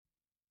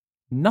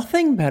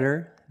Nothing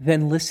better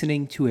than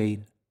listening to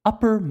an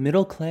upper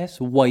middle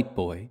class white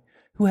boy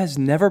who has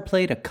never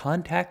played a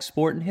contact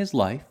sport in his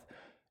life,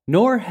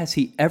 nor has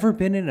he ever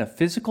been in a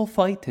physical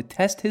fight to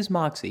test his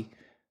moxie,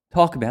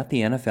 talk about the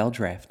NFL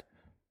draft.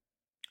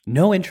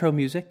 No intro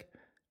music,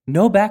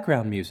 no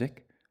background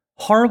music,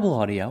 horrible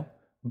audio,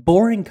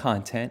 boring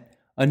content,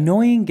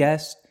 annoying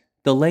guests,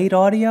 delayed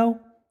audio.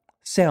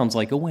 Sounds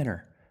like a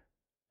winner.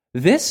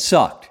 This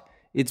sucked.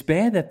 It's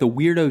bad that the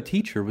weirdo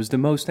teacher was the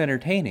most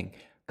entertaining.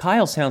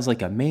 Kyle sounds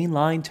like a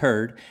mainline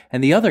turd,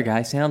 and the other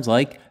guy sounds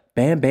like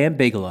Bam Bam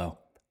Bigelow.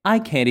 I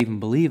can't even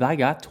believe I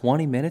got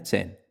 20 minutes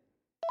in.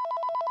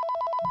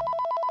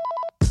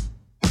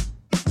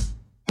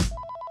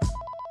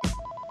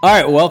 All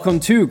right, welcome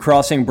to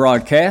Crossing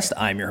Broadcast.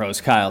 I'm your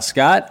host, Kyle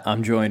Scott.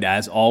 I'm joined,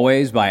 as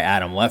always, by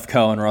Adam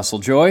Lefkoe and Russell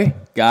Joy.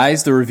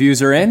 Guys, the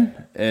reviews are in.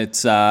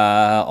 It's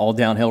all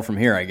downhill from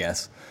here, I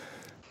guess.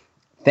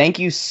 Thank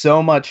you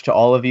so much to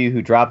all of you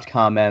who dropped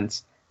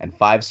comments and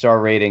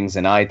 5-star ratings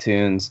in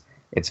iTunes.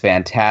 It's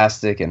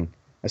fantastic, and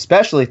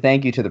especially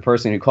thank you to the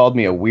person who called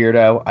me a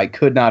weirdo. I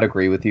could not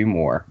agree with you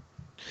more.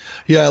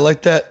 Yeah, I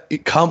like that.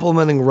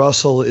 Complimenting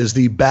Russell is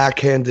the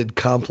backhanded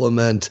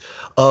compliment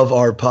of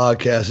our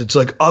podcast. It's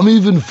like, I'm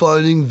even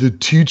finding the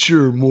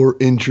teacher more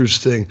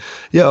interesting.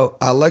 Yo,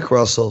 I like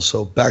Russell,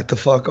 so back the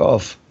fuck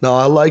off. No,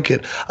 I like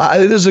it.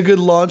 It is a good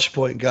launch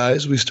point,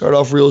 guys. We start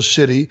off real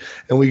shitty,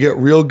 and we get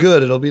real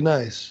good. It'll be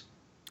nice.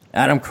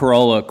 Adam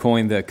Carolla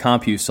coined the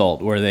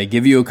CompuSalt, where they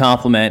give you a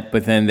compliment,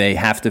 but then they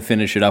have to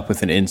finish it up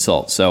with an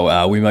insult.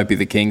 So we might be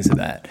the kings of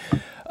that.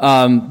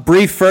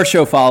 Brief first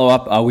show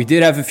follow-up. We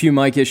did have a few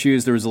mic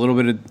issues. There was a little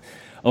bit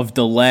of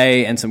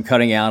delay and some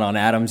cutting out on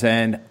Adam's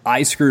end.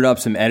 I screwed up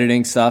some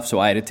editing stuff, so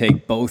I had to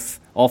take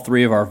all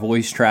three of our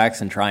voice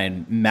tracks and try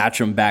and match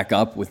them back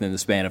up within the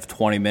span of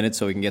 20 minutes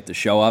so we can get the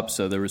show up.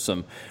 So there was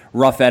some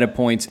rough edit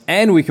points,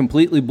 and we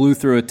completely blew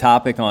through a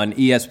topic on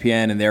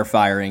ESPN and their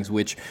firings,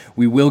 which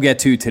we will get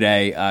to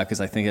today because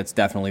I think it's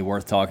definitely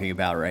worth talking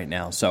about right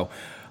now. So a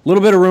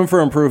little bit of room for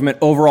improvement.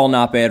 Overall,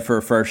 not bad for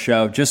a first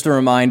show. Just a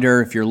reminder,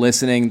 if you're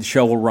listening, the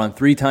show will run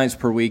 3 times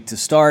per week to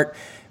start.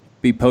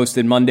 Be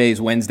posted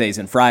Mondays, Wednesdays,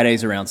 and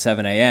Fridays around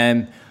 7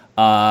 a.m.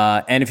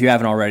 And if you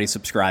haven't already,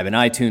 subscribe in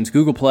iTunes,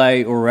 Google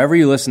Play, or wherever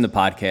you listen to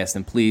podcasts.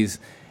 And please,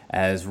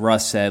 as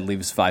Russ said, leave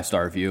us a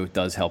 5-star review. It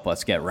does help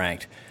us get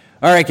ranked.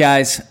 All right,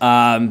 guys.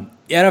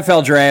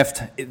 NFL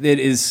draft. It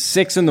is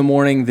 6 in the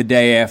morning the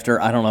day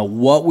after. I don't know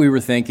what we were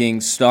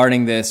thinking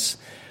starting this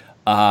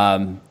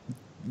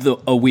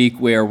a week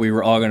where we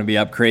were all going to be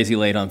up crazy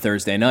late on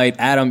Thursday night.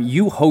 Adam,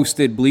 you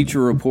hosted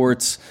Bleacher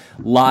Report's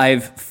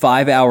live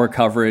 5-hour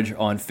coverage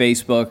on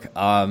Facebook.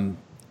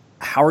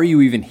 How are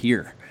you even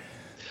here?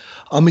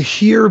 I'm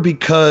here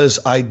because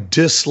I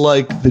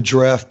dislike the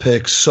draft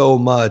pick so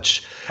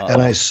much,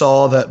 and I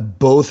saw that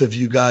both of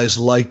you guys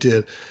liked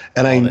it,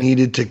 and I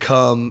needed to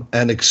come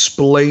and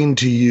explain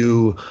to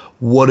you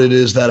what it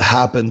is that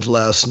happened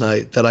last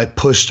night, that I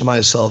pushed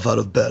myself out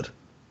of bed.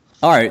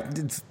 All right,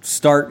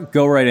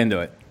 go right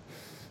into it.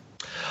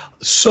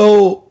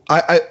 So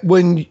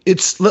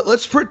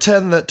let's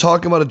pretend that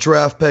talking about a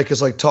draft pick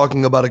is like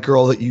talking about a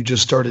girl that you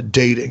just started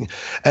dating,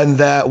 and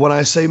that when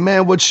I say,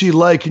 man, what's she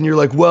like? And you're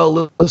like,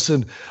 well,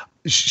 listen,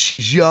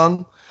 she's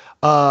young,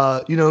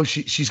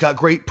 she's got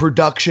great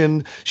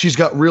production, she's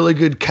got really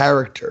good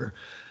character.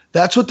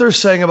 That's what they're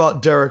saying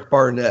about Derek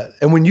Barnett.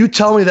 And when you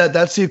tell me that,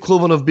 that's the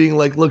equivalent of being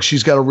like, look,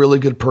 she's got a really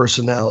good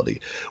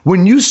personality.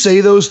 When you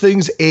say those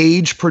things,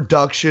 age,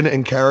 production,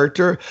 and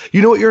character,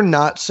 you know what you're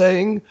not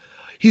saying?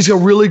 He's a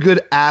really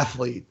good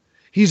athlete.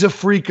 He's a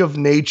freak of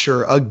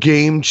nature, a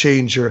game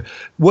changer.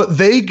 What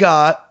they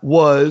got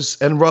was,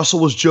 and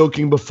Russell was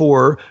joking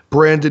before,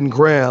 Brandon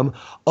Graham,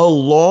 a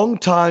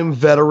longtime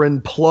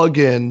veteran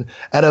plug-in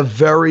at a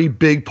very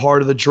big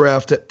part of the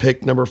draft at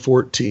pick number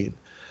 14.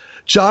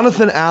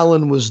 Jonathan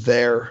Allen was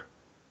there.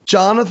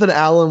 Jonathan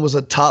Allen was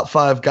a top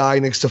 5 guy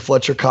next to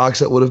Fletcher Cox.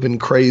 That would have been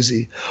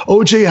crazy.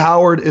 O.J.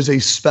 Howard is a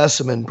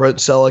specimen. Brent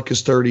Selleck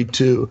is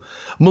 32.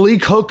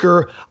 Malik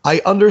Hooker,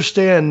 I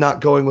understand not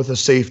going with a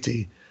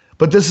safety,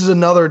 but this is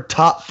another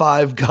top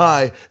 5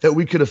 guy that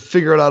we could have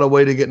figured out a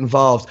way to get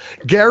involved.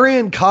 Gary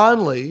and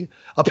Conley,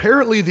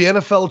 apparently the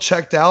NFL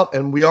checked out,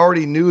 and we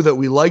already knew that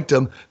we liked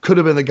him, could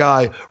have been the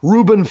guy.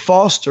 Reuben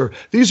Foster.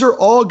 These are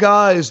all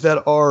guys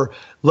that are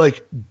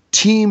like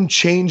team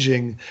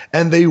changing,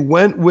 and they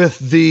went with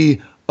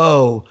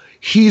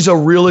he's a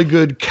really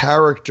good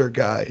character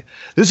guy.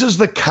 This is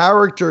the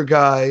character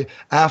guy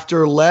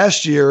after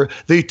last year.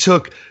 They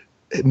took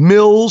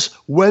Mills,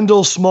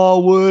 Wendell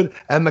Smallwood,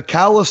 and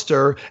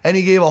McAllister, and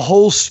he gave a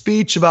whole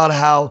speech about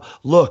how,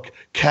 look,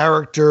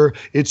 character,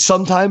 it's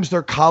sometimes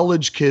they're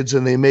college kids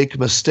and they make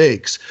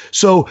mistakes.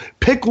 So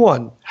pick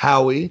one,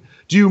 Howie.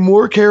 Do you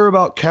more care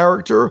about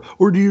character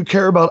or do you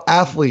care about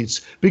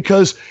athletes?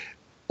 Because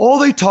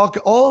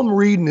all I'm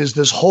reading is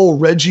this whole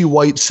Reggie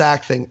White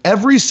sack thing.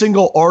 Every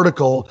single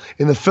article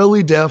in the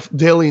Philly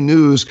Daily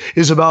News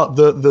is about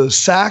the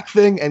sack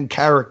thing and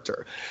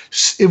character.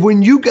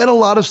 When you get a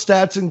lot of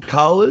stats in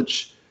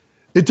college,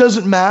 it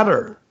doesn't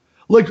matter.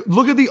 Like,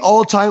 look at the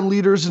all-time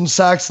leaders in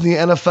sacks in the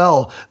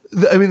NFL.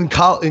 I mean,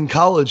 in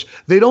college,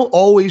 they don't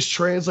always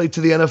translate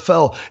to the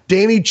NFL.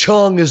 Danny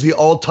Chung is the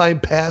all-time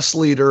pass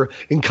leader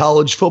in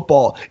college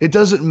football. It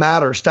doesn't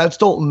matter. Stats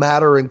don't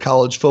matter in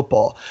college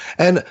football.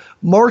 And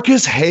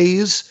Marcus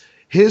Hayes,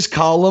 his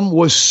column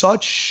was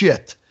such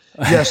shit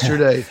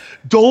yesterday.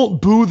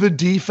 Don't boo the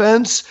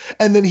defense.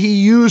 And then he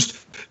used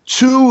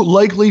two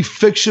likely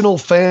fictional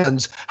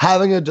fans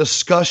having a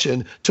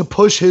discussion to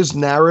push his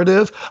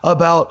narrative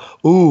about,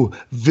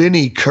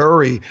 Vinny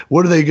Curry,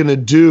 what are they going to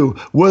do?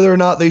 Whether or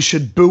not they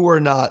should boo or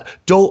not.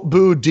 Don't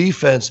boo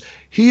defense.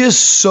 He is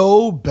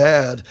so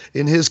bad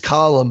in his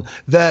column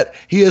that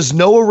he has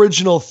no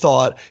original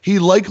thought. He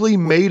likely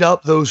made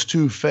up those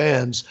two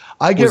fans.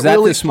 I get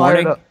really this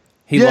morning? fired up.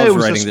 He Yeah, loves it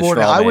was writing this the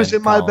morning. straw I was man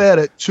in my column. bed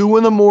at 2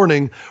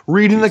 a.m.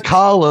 reading the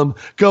column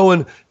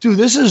going, dude,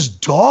 this is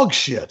dog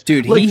shit.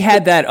 Dude, Like, he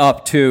had that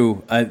up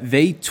too.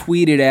 They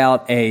tweeted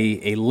out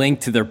a link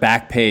to their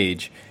back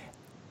page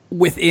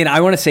within,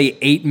 I want to say,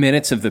 8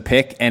 minutes of the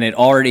pick, and it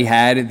already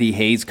had the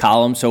Hayes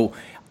column. So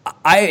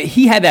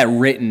he had that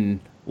written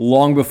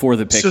long before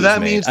the pick So was that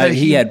made. means that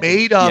he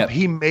made up Yep.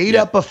 he made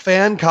up a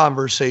fan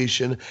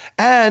conversation,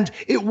 and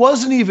it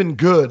wasn't even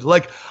good.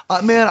 Like,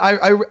 man,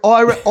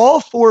 I read all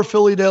 4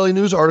 Philly Daily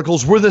News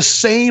articles were the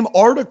same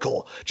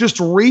article, just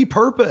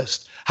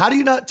repurposed. How do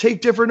you not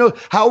take different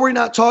notes? How are we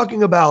not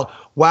talking about,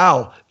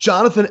 wow,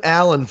 Jonathan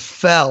Allen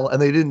fell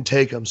and they didn't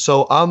take him?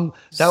 So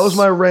that was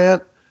my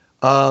rant.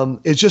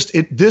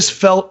 This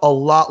felt a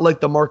lot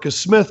like the Marcus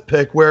Smith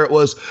pick, where it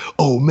was,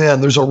 oh man,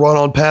 there's a run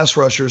on pass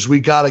rushers,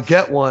 we got to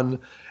get one,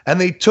 and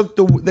they took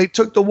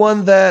the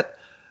one that,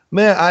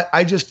 man,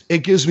 it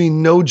gives me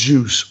no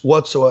juice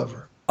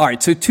whatsoever. All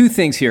right, so 2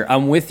 things here.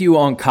 I'm with you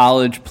on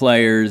college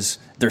players,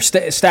 their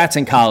stats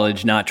in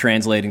college not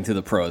translating to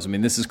the pros. I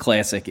mean, this is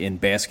classic in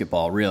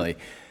basketball, really.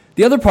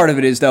 The other part of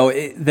it is, though,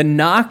 the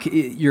knock,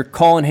 you're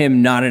calling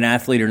him not an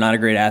athlete or not a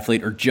great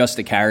athlete or just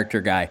a character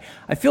guy.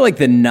 I feel like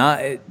the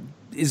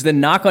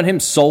knock on him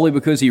solely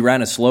because he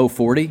ran a slow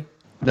 40?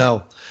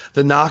 No,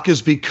 the knock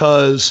is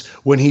because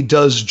when he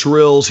does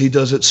drills, he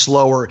does it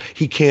slower.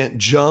 He can't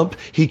jump,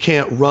 he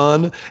can't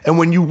run. And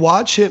when you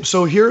watch him,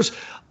 so here's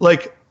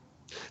like,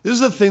 this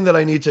is the thing that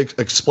I need to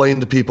explain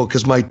to people,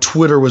 because my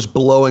Twitter was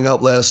blowing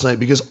up last night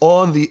because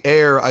on the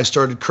air I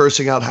started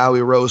cursing out Howie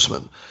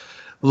Roseman.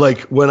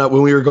 Like when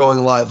we were going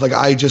live, like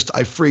I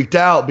freaked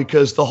out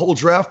because the whole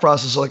draft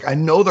process, like I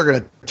know they're going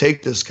to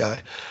take this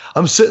guy.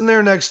 I'm sitting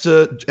there next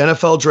to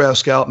NFL draft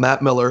scout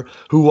Matt Miller,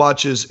 who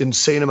watches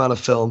insane amount of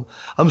film.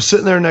 I'm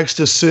sitting there next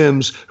to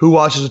Sims, who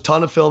watches a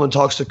ton of film and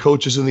talks to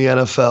coaches in the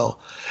NFL.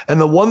 And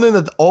the one thing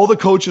that all the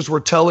coaches were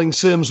telling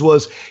Sims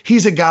was,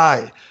 he's a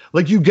guy.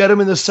 Like, you get him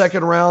in the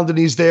second round and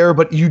he's there,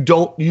 but you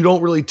don't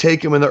really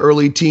take him in the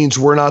early teens.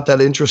 We're not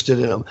that interested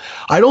in him.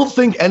 I don't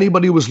think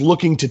anybody was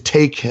looking to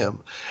take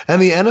him.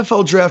 And the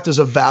NFL draft is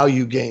a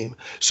value game.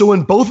 So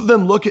when both of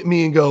them look at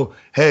me and go,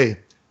 hey,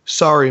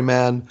 sorry,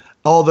 man,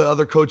 all the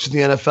other coaches in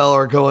the NFL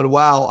are going,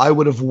 wow, I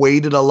would have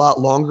waited a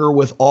lot longer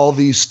with all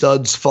these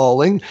studs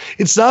falling.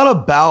 It's not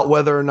about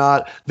whether or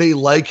not they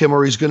like him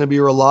or he's going to be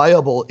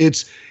reliable.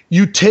 It's,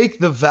 you take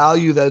the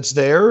value that's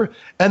there,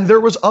 and there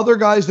was other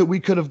guys that we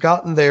could have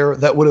gotten there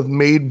that would have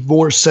made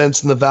more sense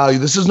than the value.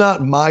 This is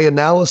not my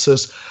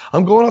analysis.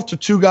 I'm going off to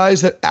 2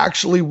 guys that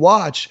actually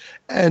watch,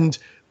 and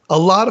a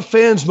lot of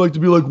fans like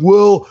to be like,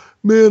 well,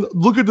 man,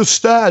 look at the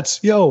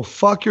stats. Yo,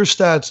 fuck your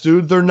stats,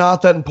 dude. They're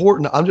not that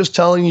important. I'm just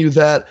telling you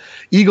that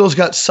Eagles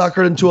got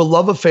suckered into a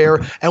love affair,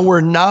 and we're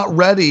not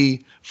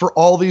ready for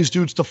all these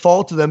dudes to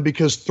fall to them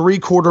because 3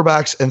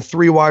 quarterbacks and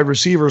 3 wide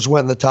receivers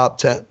went in the top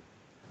 10.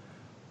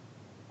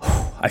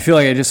 I feel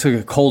like I just took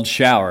a cold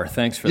shower.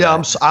 Thanks for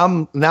that.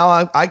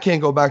 Yeah, I can't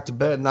go back to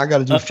bed, and I got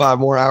to do 5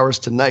 more hours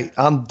tonight.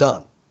 I'm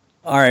done.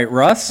 All right,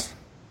 Russ?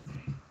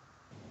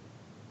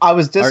 I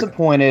was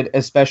disappointed,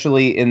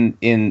 especially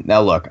in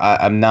now look,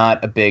 I'm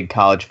not a big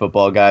college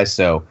football guy,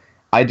 so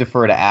I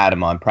defer to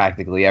Adam on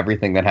practically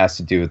everything that has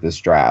to do with this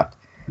draft.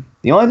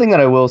 The only thing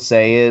that I will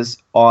say is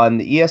on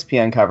the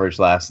ESPN coverage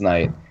last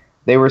night,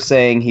 they were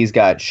saying he's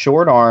got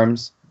short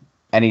arms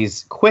and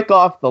he's quick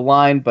off the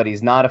line, but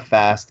he's not a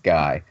fast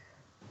guy.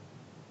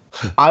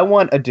 I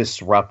want a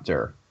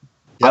disruptor.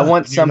 Yeah, I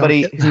want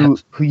somebody who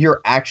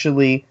you're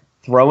actually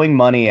throwing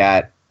money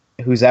at,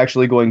 who's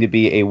actually going to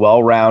be a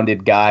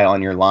well-rounded guy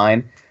on your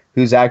line,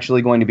 who's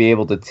actually going to be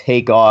able to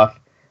take off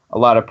a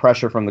lot of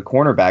pressure from the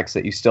cornerbacks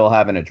that you still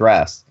haven't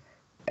addressed,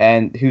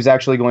 and who's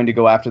actually going to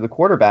go after the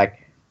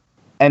quarterback.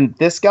 And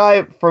this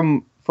guy,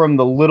 from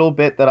the little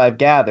bit that I've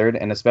gathered,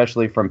 and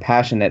especially from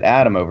passionate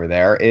Adam over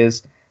there,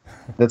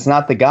 that's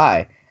not the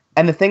guy.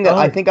 And the thing that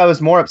I think I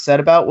was more upset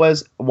about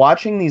was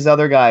watching these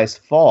other guys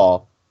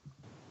fall.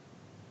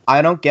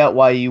 I don't get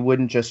why you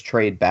wouldn't just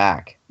trade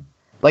back.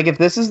 Like, if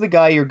this is the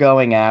guy you're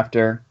going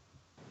after,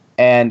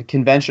 and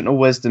conventional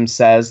wisdom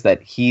says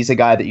that he's a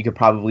guy that you could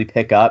probably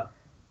pick up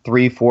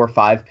 3, 4,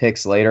 5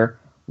 picks later,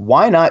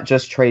 why not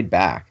just trade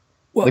back?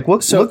 Well, like,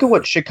 look at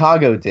what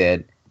Chicago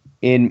did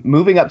in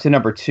moving up to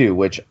number 2,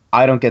 which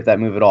I don't get that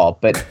move at all.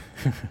 But,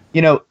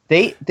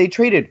 they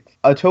traded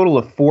a total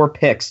of 4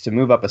 picks to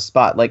move up a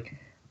spot. Like,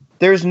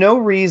 there's no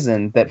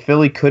reason that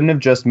Philly couldn't have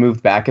just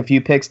moved back a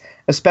few picks,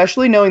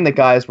 especially knowing that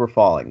guys were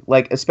falling.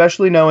 Like,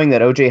 especially knowing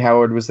that O.J.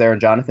 Howard was there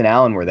and Jonathan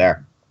Allen were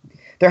there.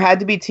 There had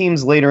to be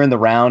teams later in the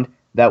round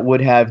that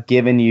would have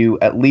given you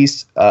at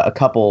least a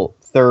couple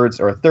thirds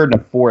or a third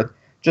and a fourth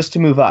just to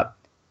move up.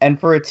 And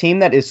for a team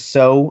that is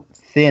so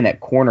thin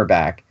at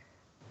cornerback,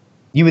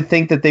 you would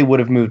think that they would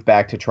have moved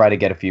back to try to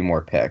get a few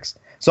more picks.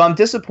 So I'm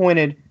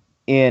disappointed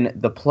in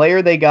the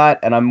player they got,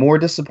 and I'm more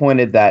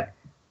disappointed that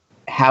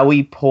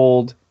Howie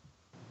pulled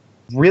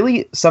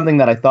really something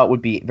that I thought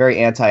would be very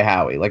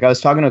anti-Howie. Like, I was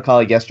talking to a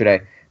colleague yesterday,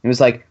 and it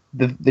was like,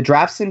 the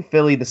draft's in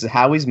Philly, this is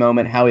Howie's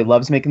moment, Howie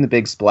loves making the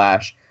big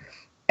splash,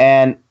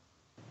 and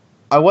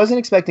I wasn't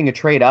expecting a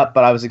trade up,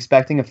 but I was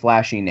expecting a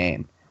flashy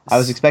name. I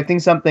was expecting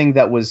something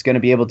that was going to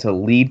be able to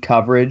lead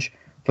coverage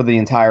for the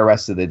entire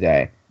rest of the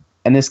day.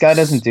 And this guy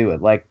doesn't do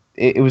it. Like,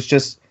 it was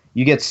just,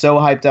 you get so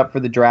hyped up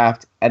for the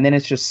draft, and then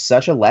it's just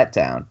such a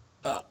letdown.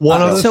 One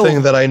other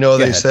thing that I know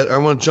they said, I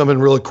want to jump in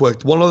really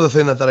quick. One other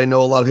thing that I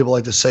know a lot of people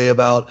like to say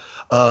about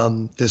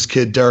this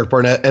kid, Derek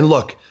Barnett. And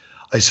look,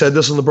 I said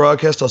this on the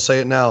broadcast. I'll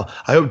say it now.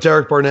 I hope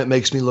Derek Barnett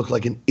makes me look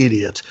like an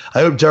idiot. I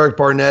hope Derek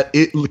Barnett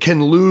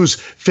can lose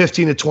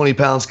 15 to 20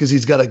 pounds because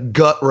he's got a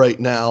gut right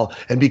now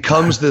and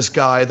becomes this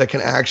guy that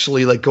can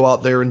actually like go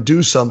out there and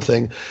do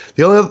something.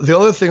 The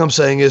other thing I'm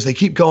saying is they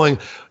keep going,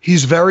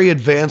 he's very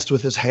advanced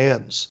with his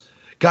hands.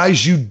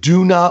 Guys, you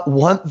do not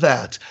want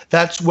that.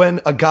 That's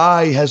when a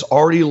guy has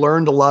already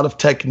learned a lot of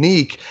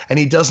technique and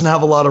he doesn't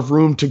have a lot of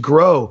room to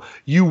grow.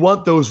 You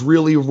want those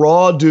really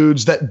raw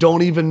dudes that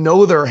don't even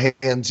know their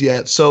hands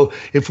yet. So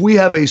if we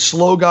have a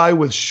slow guy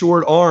with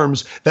short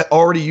arms that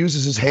already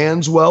uses his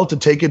hands well to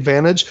take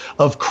advantage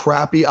of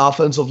crappy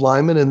offensive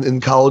linemen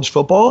in college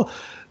football,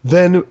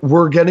 then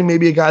we're getting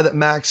maybe a guy that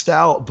maxed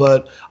out.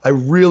 But I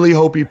really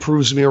hope he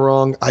proves me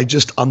wrong.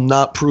 I'm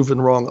not proven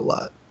wrong a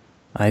lot.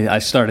 I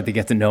started to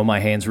get to know my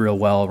hands real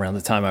well around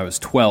the time I was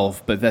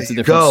 12, but that's a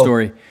different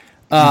story.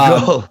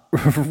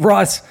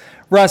 Russ,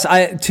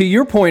 to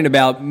your point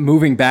about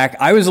moving back,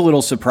 I was a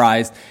little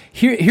surprised.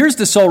 Here's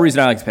the sole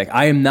reason I like to pick.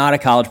 I am not a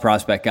college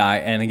prospect guy,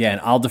 and again,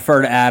 I'll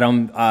defer to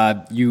Adam.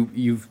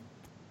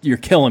 You're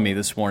killing me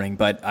this morning,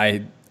 but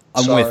I'm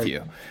with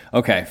you.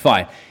 Okay,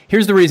 fine.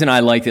 Here's the reason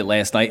I liked it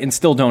last night and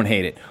still don't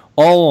hate it.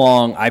 All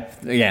along, I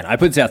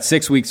put this out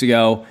 6 weeks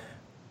ago.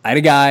 I had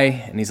a guy,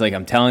 and he's like,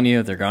 I'm telling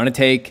you, they're going to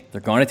take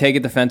a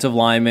defensive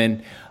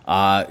lineman.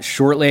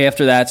 Shortly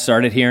after that,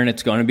 started hearing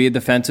it's going to be a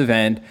defensive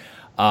end.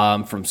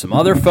 From some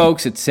other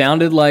folks, it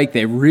sounded like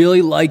they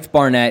really liked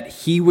Barnett.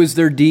 He was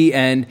their D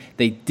end.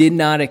 They did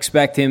not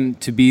expect him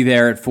to be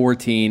there at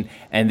 14,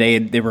 and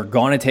they were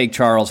going to take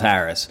Charles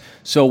Harris.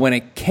 So when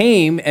it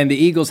came, and the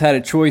Eagles had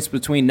a choice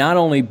between not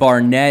only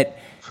Barnett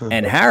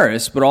and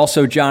Harris, but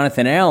also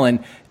Jonathan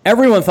Allen,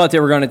 everyone thought they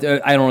were going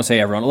to, I don't want to say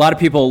everyone, a lot of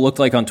people looked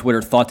like on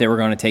Twitter thought they were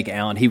going to take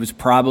Allen. He was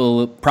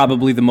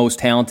probably the most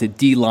talented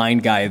D-line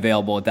guy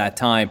available at that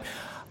time.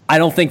 I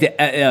don't think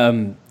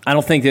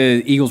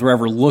the Eagles were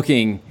ever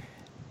looking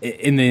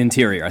in the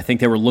interior. I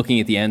think they were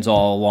looking at the ends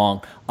all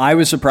along. I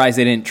was surprised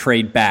they didn't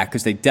trade back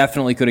because they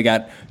definitely could have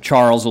got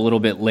Charles a little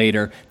bit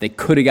later. They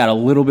could have got a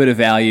little bit of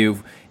value,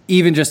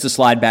 even just to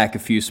slide back a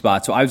few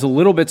spots. So I was a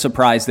little bit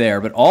surprised there.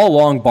 But all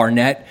along,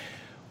 Barnett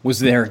was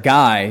their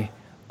guy.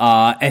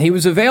 And he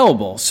was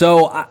available.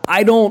 So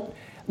I don't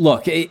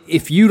look.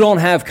 If you don't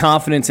have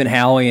confidence in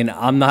Howie, and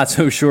I'm not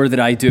so sure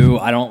that I do.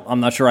 I'm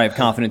not sure I have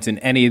confidence in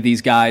any of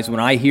these guys. When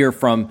I hear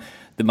from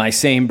my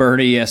same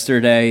birdie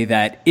yesterday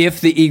that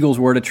if the Eagles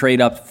were to trade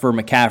up for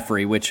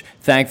McCaffrey, which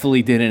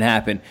thankfully didn't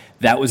happen,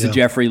 that was a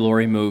Jeffrey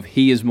Lurie move.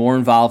 He is more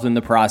involved in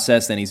the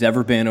process than he's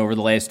ever been over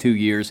the last 2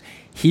 years.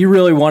 He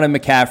really wanted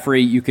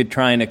McCaffrey. You could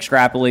try and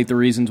extrapolate the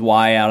reasons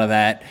why out of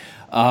that.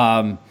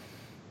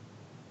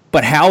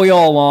 But Howie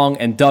all along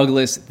and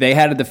Douglas, they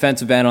had a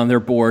defensive end on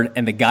their board,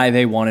 and the guy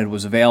they wanted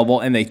was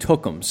available, and they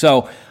took him.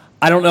 So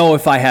I don't know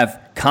if I have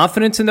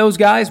confidence in those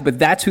guys, but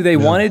that's who they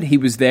wanted. He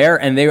was there,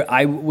 and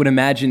I would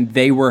imagine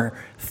they were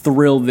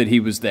thrilled that he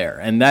was there.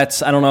 And I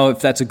don't know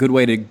if that's a good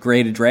way to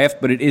grade a draft,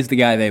 but it is the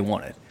guy they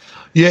wanted.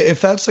 Yeah,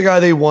 if that's the guy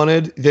they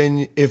wanted,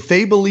 then if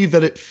they believe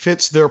that it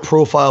fits their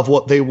profile of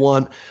what they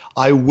want,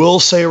 I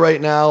will say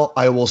right now,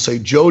 I will say,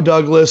 Joe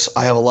Douglas,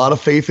 I have a lot of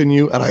faith in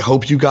you, and I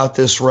hope you got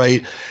this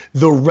right.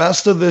 The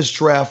rest of this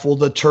draft will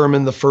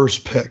determine the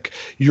first pick.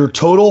 Your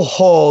total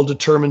haul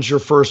determines your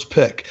first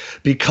pick.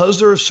 Because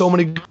there are so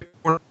many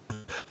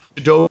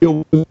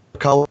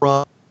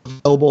Colorado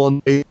available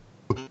on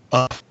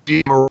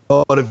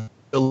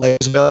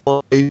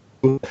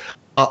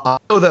I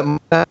know that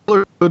Matt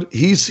Miller,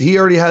 he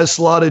already has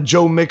slotted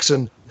Joe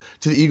Mixon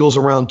to the Eagles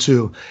around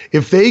 2.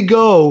 If they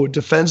go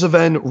defensive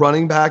end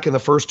running back in the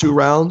first 2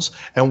 rounds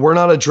and we're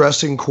not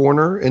addressing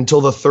corner until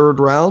the 3rd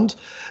round,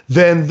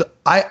 then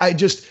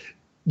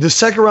the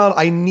second round,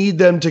 I need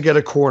them to get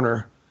a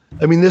corner.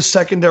 I mean, this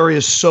secondary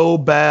is so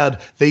bad.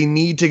 They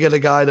need to get a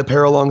guy to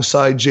pair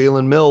alongside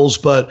Jalen Mills.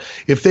 But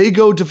if they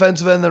go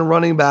defensive end and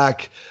running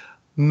back,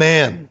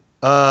 man,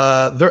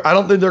 I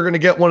don't think they're going to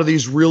get one of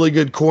these really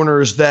good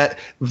corners that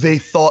they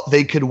thought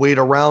they could wait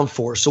around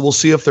for. So we'll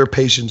see if their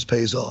patience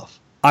pays off.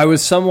 I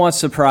was somewhat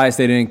surprised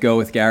they didn't go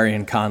with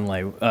Gareon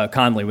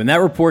Conley. When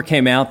that report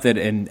came out that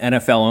an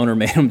NFL owner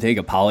made him take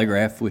a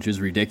polygraph, which is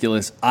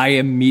ridiculous, I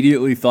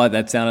immediately thought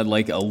that sounded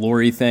like a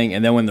Lurie thing.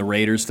 And then when the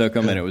Raiders took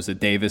him and it was a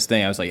Davis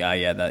thing, I was like,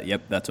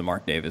 that's a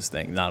Mark Davis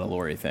thing, not a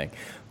Lurie thing.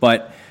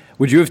 But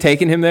would you have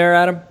taken him there,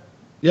 Adam?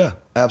 Yeah,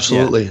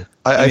 absolutely. Yeah.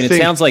 I mean, it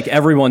sounds like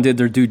everyone did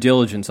their due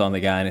diligence on the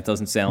guy, and it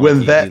doesn't sound like he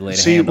laid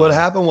a hand what on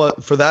happened was,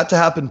 for that to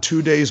happen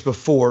 2 days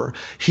before,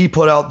 he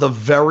put out the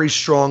very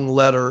strong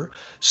letter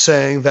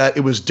saying that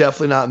it was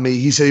definitely not me.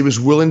 He said he was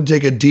willing to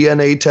take a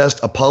DNA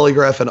test, a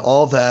polygraph, and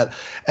all that.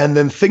 And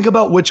then think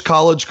about which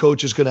college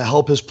coach is going to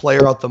help his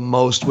player out the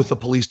most with the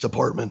police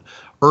department.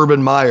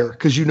 Urban Meyer,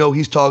 because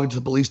he's talking to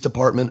the police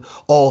department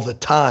all the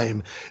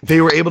time.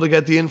 They were able to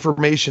get the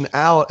information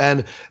out,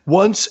 and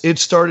once it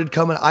started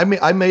coming, I'm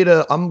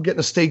getting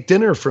a steak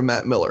dinner from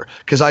Matt Miller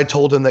because I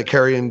told him that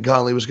Gareon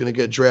Conley was going to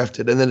get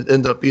drafted, and then it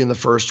ended up being the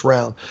first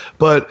round.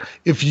 But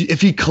if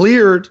he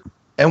cleared,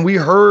 and we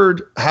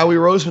heard Howie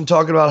Roseman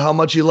talking about how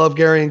much he loved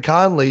Gareon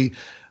Conley,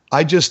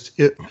 I guess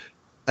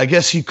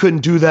he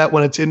couldn't do that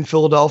when it's in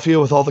Philadelphia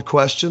with all the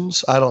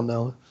questions. I don't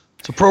know.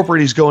 It's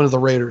appropriate he's going to the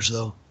Raiders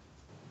though.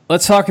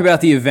 Let's talk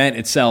about the event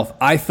itself.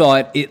 I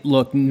thought it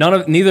looked none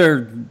of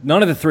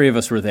the three of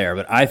us were there,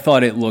 but I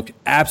thought it looked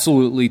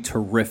absolutely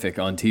terrific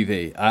on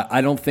TV.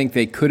 I don't think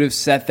they could have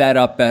set that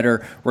up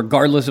better,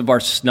 regardless of our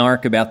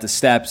snark about the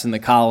steps and the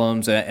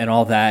columns and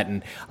all that.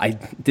 And I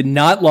did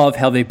not love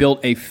how they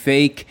built a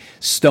fake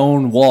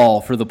stone wall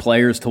for the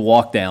players to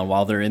walk down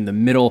while they're in the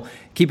middle.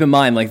 Keep in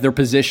mind, like, they're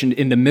positioned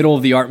in the middle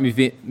of the art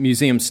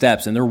museum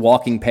steps and they're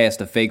walking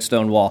past a fake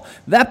stone wall.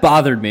 That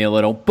bothered me a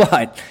little,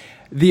 but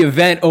the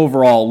event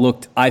overall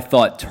looked, I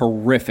thought,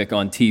 terrific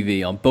on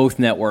TV on both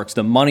networks.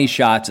 The money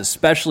shots,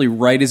 especially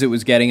right as it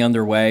was getting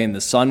underway and the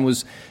sun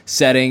was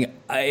setting,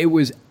 it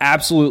was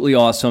absolutely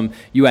awesome.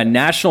 You had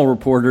national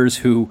reporters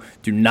who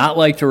do not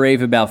like to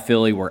rave about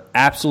Philly, were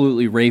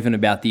absolutely raving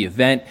about the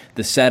event,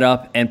 the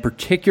setup, and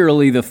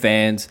particularly the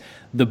fans.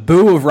 The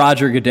boo of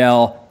Roger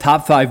Goodell,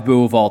 top 5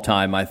 boo of all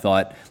time, I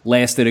thought,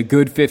 lasted a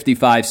good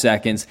 55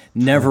 seconds,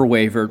 never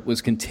wavered,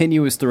 was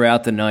continuous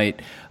throughout the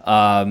night.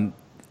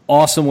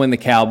 Awesome when the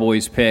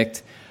Cowboys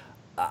picked.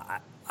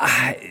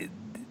 Adam,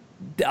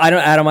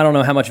 I don't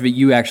know how much of it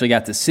you actually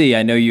got to see.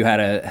 I know you had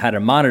a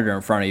monitor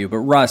in front of you, but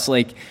Russ,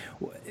 like,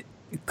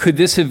 could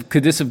this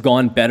have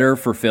gone better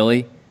for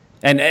Philly?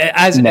 And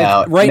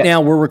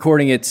now we're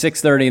recording at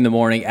 6:30 in the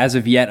morning. As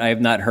of yet, I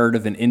have not heard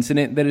of an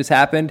incident that has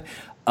happened.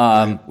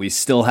 We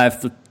still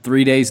have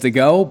 3 days to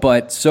go,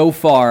 but so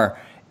far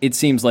it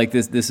seems like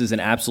this is an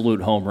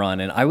absolute home run,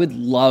 and I would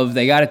love.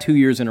 They got it 2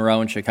 years in a row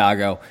in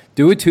Chicago.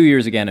 Do it 2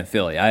 years again in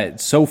Philly.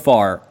 So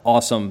far,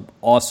 awesome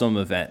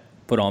event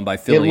put on by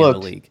Philly and the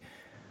league.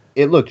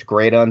 It looked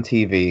great on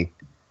TV.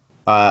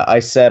 I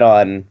said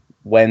on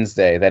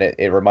Wednesday that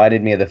it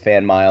reminded me of the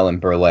Fan Mile in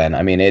Berlin.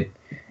 I mean, it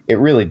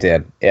really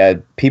did.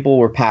 People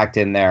were packed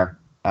in there,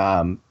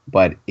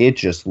 but it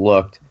just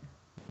looked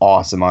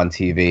awesome on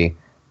TV.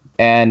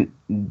 And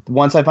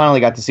once I finally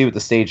got to see what the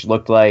stage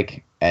looked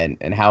like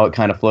and how it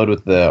kind of flowed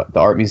with the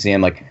art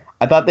museum, like,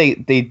 I thought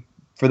they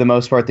for the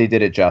most part they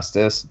did it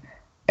justice.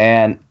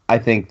 And I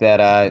think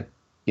that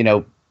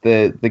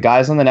the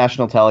guys on the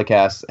national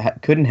telecast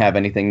couldn't have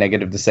anything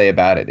negative to say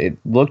about it. It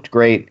looked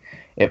great.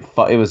 It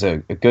was a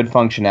good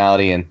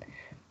functionality,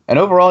 and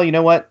overall, you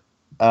know what?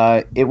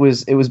 It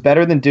was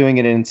better than doing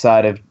it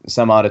inside of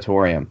some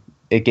auditorium.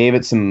 It gave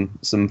it some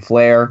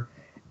flair.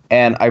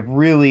 And I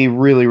really,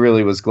 really,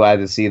 really was glad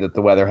to see that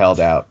the weather held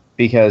out,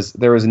 because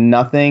there was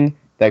nothing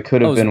that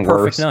could have been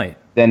worse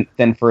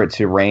than for it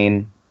to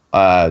rain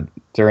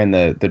during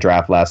the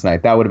draft last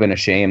night. That would have been a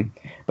shame.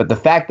 But the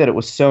fact that it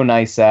was so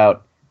nice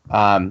out,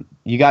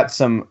 you got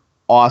some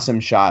awesome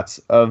shots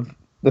of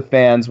the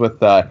fans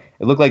with it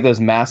looked like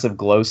those massive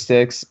glow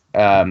sticks,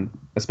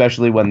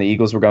 especially when the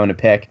Eagles were going to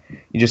pick.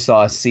 You just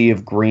saw a sea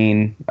of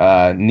green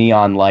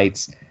neon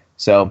lights.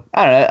 So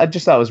I don't know. I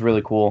just thought it was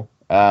really cool.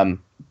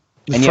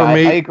 And yeah,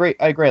 I agree.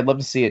 I'd love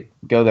to see it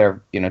go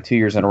there, 2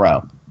 years in a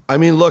row. I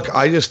mean, look,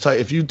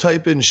 if you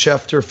type in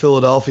Schefter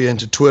Philadelphia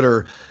into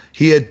Twitter,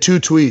 he had 2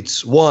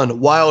 tweets. 1,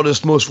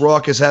 wildest, most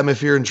raucous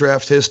atmosphere in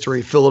draft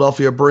history.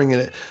 Philadelphia bringing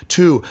it.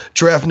 2,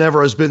 draft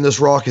never has been this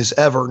raucous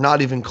ever.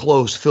 Not even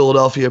close.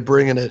 Philadelphia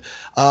bringing it.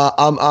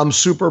 I'm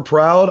super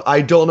proud.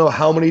 I don't know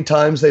how many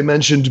times they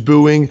mentioned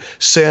booing,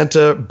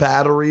 Santa,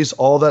 batteries,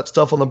 all that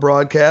stuff on the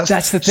broadcast.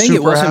 That's the thing.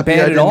 It wasn't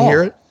bad at all.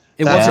 Hear it.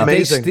 It wasn't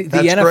amazing. The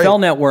NFL great.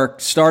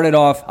 Network started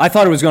off. I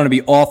thought it was going to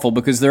be awful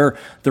because their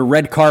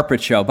red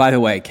carpet show. By the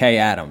way, Kay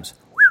Adams,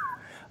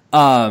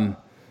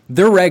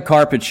 their red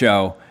carpet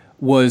show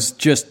was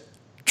just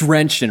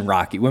drenched in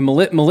Rocky. When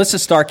Melissa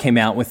Stark came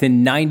out,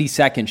 within 90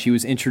 seconds, she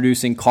was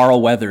introducing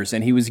Carl Weathers,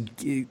 and he was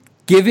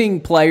giving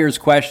players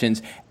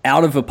questions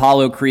out of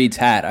Apollo Creed's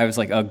hat. I was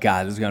like, oh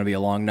God, this is going to be a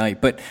long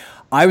night. But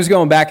I was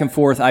going back and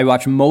forth. I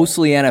watched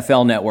mostly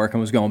NFL Network and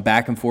was going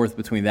back and forth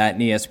between that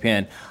and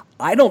ESPN.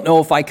 I don't know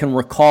if I can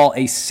recall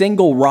a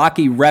single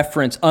Rocky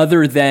reference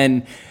other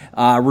than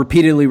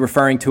repeatedly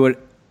referring to it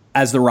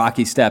as the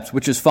Rocky Steps,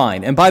 which is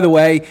fine. And by the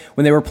way,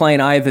 when they were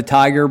playing Eye of the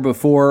Tiger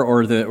before,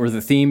 or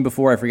the theme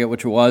before, I forget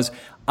which it was,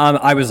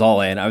 I was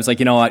all in. I was like,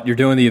 you know what, you're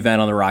doing the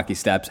event on the Rocky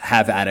Steps,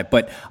 have at it.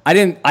 But I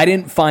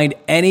didn't find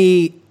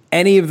any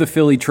of the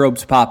Philly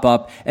tropes pop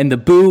up. And the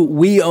boo,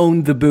 we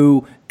owned the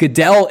boo.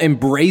 Goodell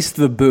embraced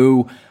the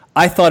boo.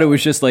 I thought it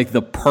was just like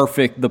the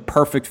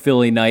perfect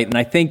Philly night, and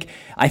I think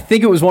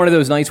it was one of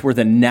those nights where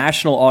the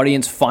national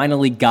audience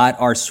finally got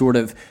our sort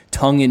of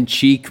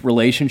tongue-in-cheek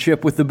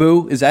relationship with the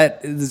boo. Does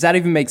that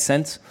even make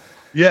sense?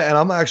 Yeah,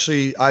 and I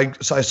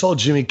saw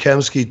Jimmy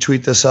Kemsky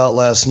tweet this out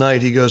last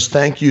night. He goes,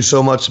 "Thank you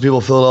so much to people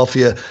of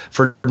Philadelphia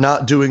for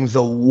not doing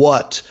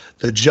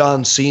the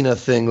John Cena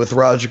thing with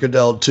Roger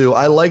Goodell too."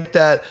 I like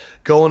that.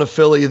 Going to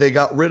Philly, they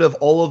got rid of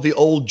all of the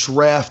old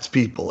draft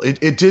people.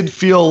 It did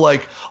feel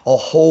like a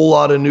whole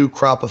lot of new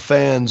crop of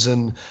fans.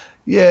 And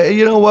yeah,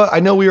 you know what? I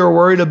know we were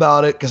worried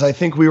about it because I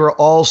think we were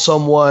all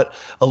somewhat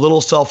a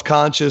little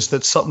self-conscious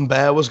that something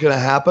bad was going to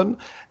happen.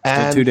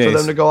 And for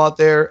them to go out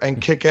there and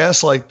kick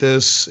ass like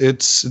this,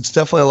 it's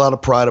definitely a lot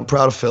of pride. I'm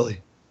proud of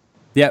Philly.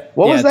 Yeah.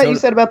 What was that you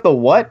said about the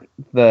what?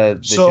 The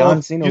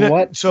John Cena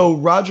what? So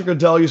Roger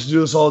Goodell used to do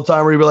this all the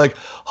time where he'd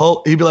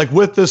be like,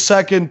 with the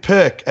second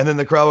pick, and then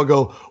the crowd would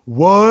go,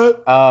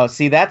 "What?" Oh,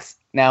 see, that's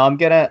now I'm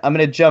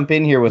gonna jump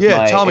in here with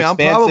tell me, I'm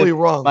probably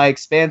wrong. My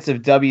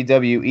expansive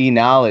WWE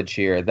knowledge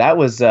here. That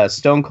was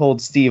Stone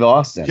Cold Steve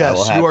Austin.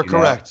 Yes, you are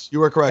correct.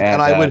 You are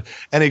correct.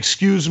 And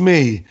excuse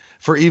me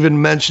for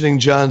even mentioning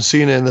John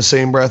Cena in the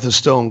same breath as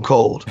Stone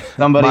Cold.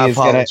 Somebody is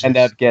going to end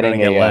up getting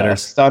a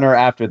stunner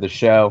after the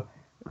show.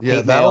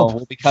 Yeah,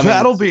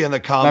 that'll be in the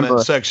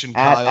comment section,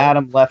 Kyle. At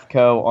Adam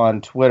Lefko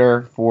on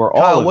Twitter for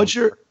all. Kyle, what's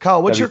your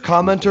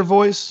commenter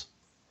voice?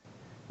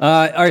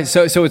 All right,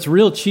 so it's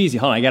real cheesy.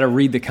 Hold on, I got to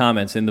read the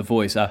comments in the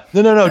voice.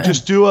 No.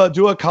 Just do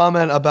a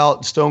comment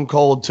about Stone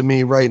Cold to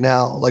me right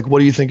now. Like, what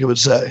do you think it would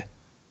say?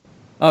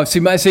 Oh,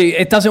 see,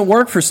 it doesn't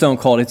work for Stone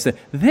Cold. It's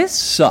this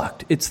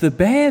sucked. It's the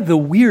bad, the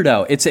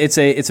weirdo. It's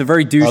a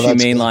very douchey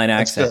mainline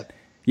accent. Good.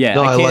 Yeah,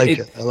 no, I like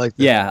it. I like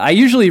that. Yeah, I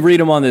usually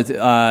read them on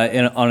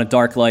on a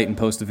dark light and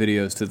post the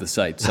videos to the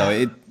site, so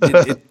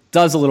it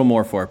does a little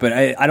more for it. But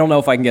I don't know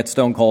if I can get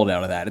Stone Cold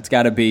out of that. It's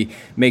got to be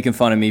making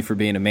fun of me for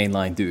being a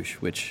mainline douche,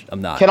 which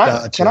I'm not. Can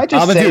I just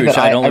I'm say a douche. that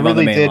I don't live on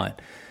the main line.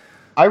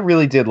 I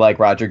really did like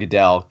Roger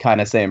Goodell kind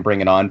of saying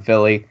 "Bring it on,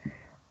 Philly."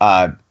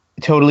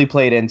 Totally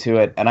played into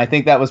it, and I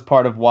think that was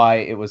part of why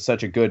it was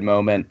such a good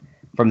moment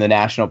from the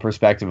national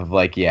perspective of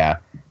like, yeah,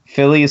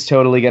 Philly is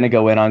totally going to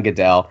go in on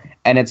Goodell.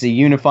 And it's a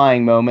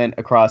unifying moment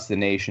across the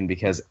nation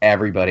because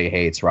everybody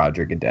hates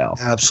Roger Goodell.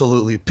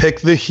 Absolutely.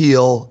 Pick the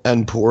heel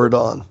and pour it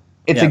on.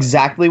 It's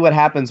exactly what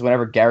happens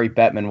whenever Gary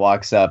Bettman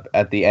walks up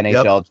at the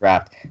NHL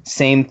draft.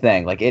 Same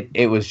thing. Like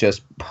it was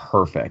just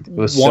perfect. It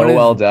was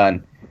well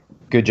done.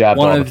 Good job.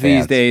 One of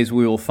these days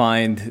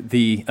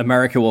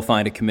America will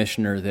find a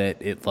commissioner that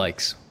it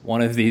likes.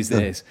 One of these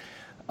days.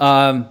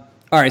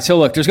 All right, so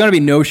look, there's going to be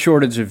no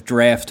shortage of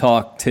draft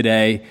talk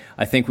today.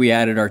 I think we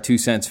added our 2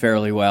 cents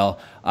fairly well.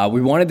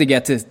 We wanted to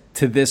get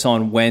to this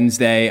on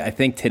Wednesday. I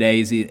think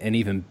today's an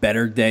even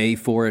better day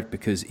for it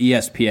because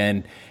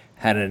ESPN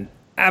had an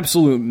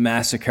absolute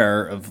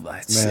massacre of,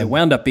 it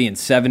wound up being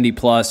 70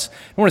 plus. I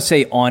don't want to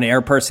say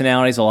on-air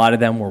personalities. A lot of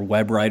them were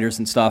web writers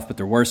and stuff, but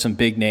there were some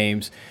big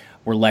names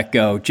were let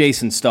go.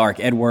 Jason Stark,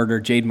 Ed Werder,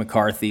 Jade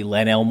McCarthy,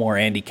 Len Elmore,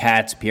 Andy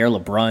Katz, Pierre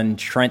LeBrun,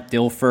 Trent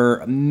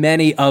Dilfer,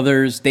 many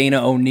others,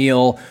 Dana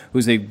O'Neill,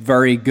 who's a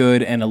very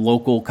good and a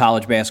local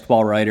college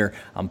basketball writer.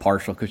 I'm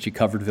partial because she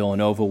covered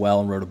Villanova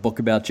well and wrote a book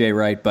about Jay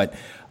Wright, but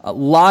a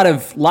lot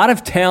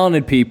of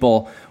talented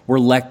people were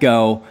let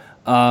go.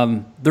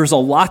 There's a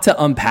lot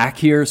to unpack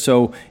here,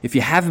 so if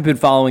you haven't been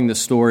following the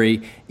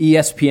story,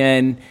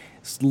 ESPN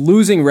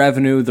losing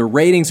revenue, the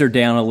ratings are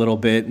down a little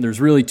bit, and there's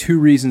really two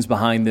reasons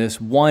behind this.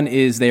 One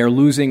is they are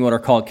losing what are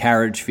called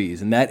carriage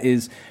fees, and that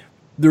is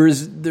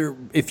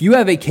if you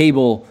have a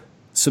cable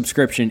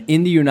subscription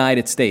in the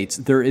United States,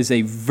 there is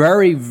a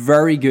very,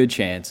 very good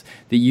chance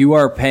that you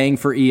are paying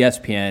for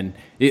ESPN.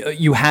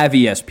 You have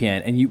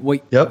ESPN, and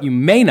what you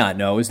may not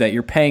know is that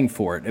you're paying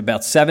for it.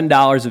 About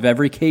 $7 of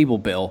every cable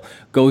bill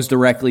goes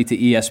directly to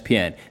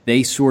ESPN.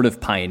 They sort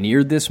of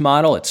pioneered this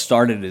model. It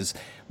started as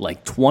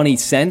like 20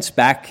 cents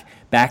back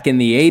in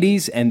the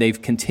 80s, and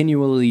they've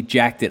continually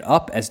jacked it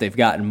up as they've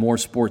gotten more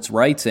sports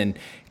rights, and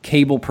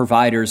cable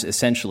providers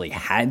essentially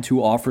had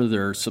to offer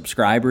their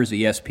subscribers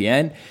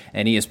ESPN,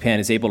 and ESPN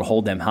is able to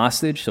hold them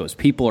hostage. So as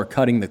people are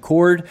cutting the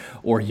cord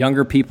or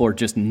younger people are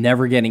just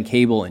never getting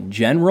cable in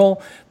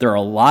general, there are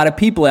a lot of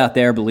people out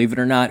there, believe it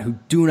or not, who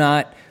do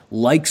not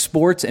like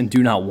sports and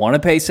do not want to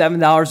pay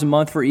 $7 a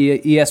month for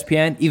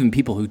ESPN. Even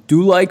people who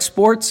do like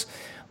sports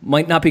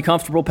might not be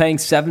comfortable paying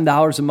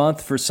 $7 a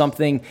month for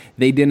something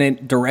they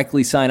didn't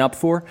directly sign up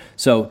for.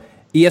 So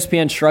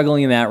ESPN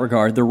struggling in that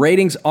regard. The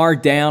ratings are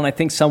down, I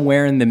think,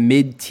 somewhere in the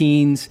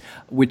mid-teens,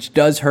 which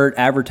does hurt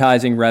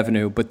advertising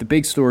revenue. But the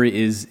big story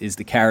is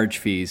the carriage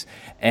fees.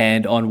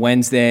 And on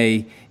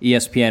Wednesday,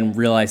 ESPN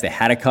realized they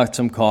had to cut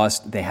some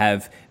costs.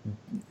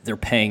 They're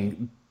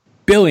paying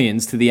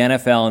billions to the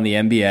NFL and the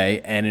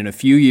NBA, and in a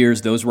few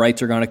years, those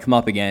rights are going to come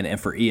up again. And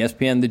for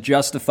ESPN to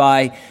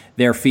justify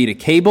their fee to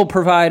cable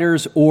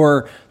providers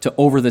or to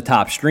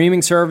over-the-top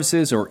streaming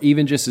services or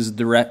even just as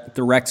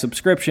direct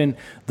subscription,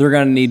 they're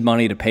going to need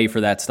money to pay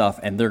for that stuff,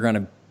 and they're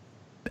going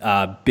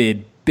to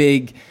bid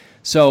big.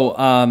 So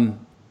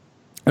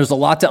there's a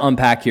lot to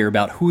unpack here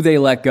about who they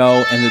let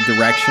go and the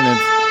direction of.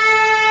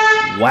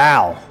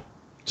 Wow.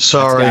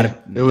 Sorry,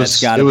 it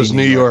was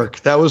New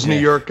York. That was New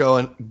York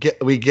going.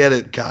 We get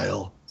it,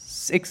 Kyle.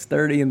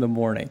 6:30 in the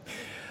morning.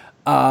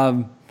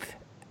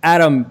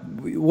 Adam,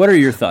 what are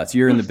your thoughts?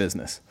 You're in the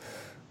business.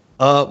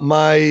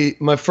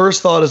 My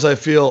first thought is I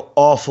feel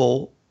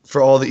awful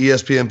for all the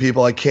ESPN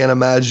people. I can't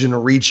imagine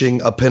reaching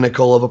a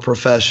pinnacle of a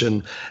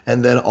profession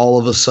and then all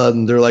of a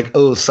sudden they're like,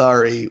 "Oh,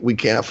 sorry, we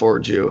can't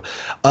afford you."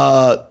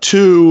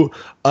 Two,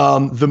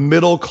 the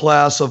middle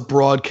class of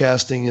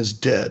broadcasting is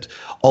dead.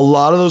 A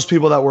lot of those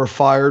people that were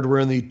fired were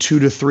in the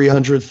 $200,000 to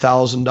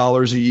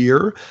 $300,000 a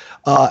year,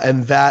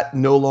 and that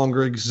no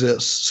longer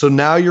exists. So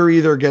now you're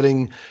either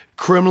getting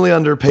criminally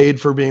underpaid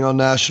for being on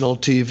national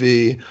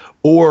TV,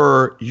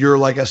 or you're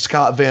like a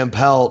Scott Van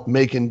Pelt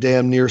making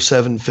damn near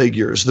seven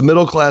figures. The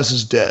middle class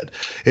is dead.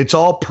 It's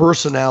all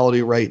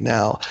personality right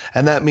now,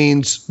 and that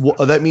means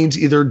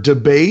either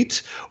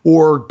debate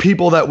or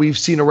people that we've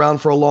seen around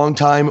for a long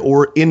time,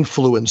 or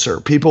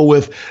influencer, people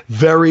with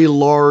very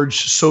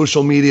large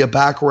social media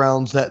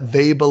backgrounds that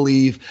they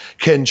believe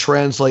can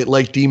translate,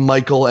 like D.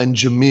 Michael and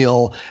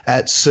Jameel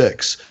at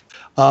 6.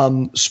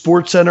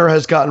 SportsCenter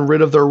has gotten rid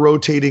of their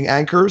rotating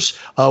anchors,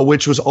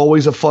 which was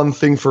always a fun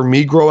thing for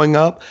me growing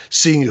up,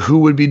 seeing who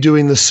would be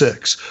doing the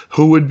 6,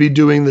 who would be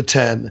doing the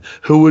 10,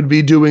 who would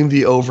be doing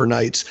the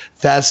overnights.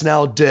 That's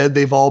now dead.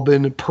 They've all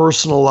been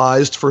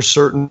personalized for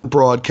certain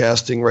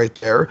broadcasting right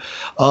there.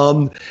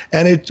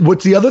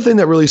 What's the other thing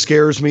that really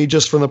scares me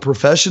just from the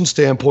profession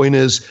standpoint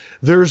is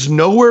there's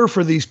nowhere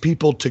for these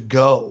people to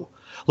go.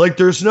 Like,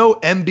 there's no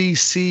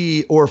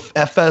NBC or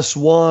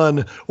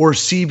FS1 or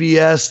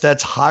CBS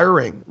that's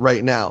hiring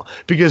right now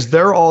because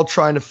they're all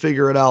trying to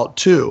figure it out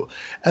too.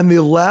 And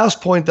the last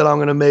point that I'm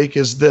going to make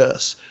is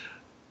this.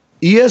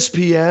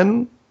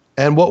 ESPN,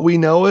 and what we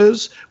know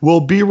is,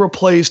 will be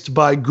replaced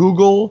by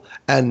Google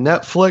and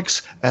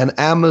Netflix and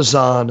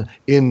Amazon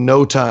in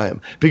no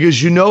time.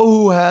 Because you know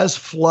who has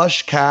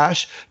flush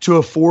cash to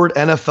afford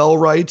NFL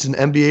rights and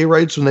NBA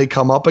rights when they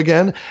come up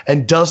again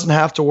and doesn't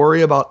have to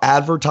worry about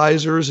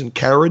advertisers and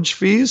carriage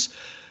fees?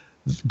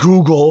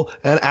 Google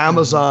and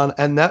Amazon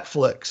and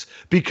Netflix.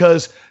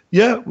 Because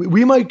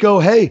we might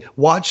go, hey,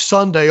 watch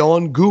Sunday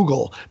on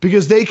Google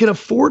because they can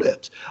afford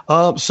it.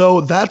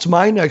 So that's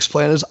my next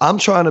plan is I'm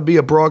trying to be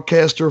a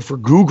broadcaster for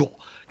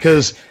Google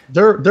because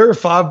they're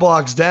 5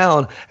 blocks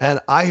down, and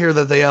I hear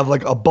that they have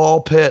like a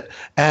ball pit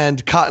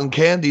and cotton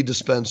candy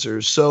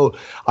dispensers. So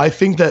I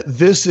think that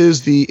this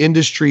is the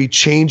industry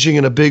changing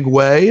in a big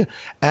way,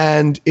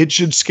 and it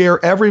should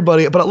scare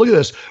everybody. But look at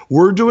this.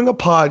 We're doing a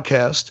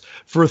podcast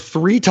for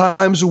 3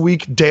 times a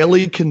week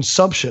daily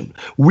consumption.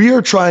 We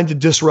are trying to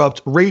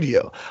disrupt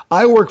radio.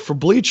 I work for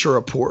Bleacher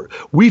Report.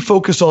 We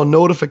focus on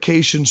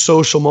notifications,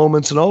 social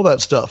moments, and all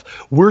that stuff.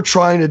 We're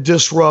trying to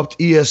disrupt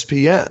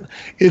ESPN.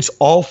 It's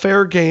all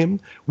fair game.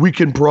 We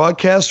can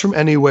broadcast from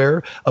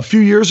anywhere. A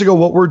few years ago,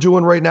 what we're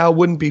doing right now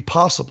wouldn't be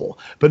possible.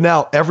 But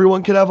now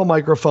everyone can have a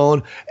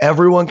microphone.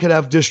 Everyone can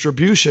have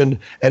distribution.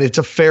 And it's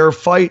a fair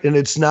fight. And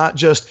it's not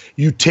just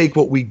you take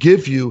what we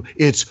give you.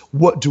 It's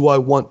what do I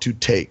want to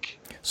take?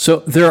 So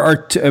there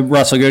are,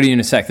 Russ, I'll go to you in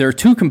a sec. There are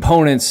 2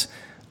 components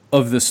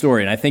of the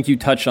story, and I think you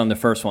touched on the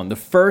first one. The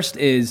first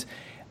is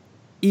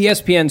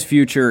ESPN's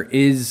future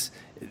is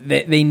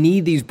they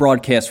need these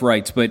broadcast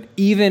rights, but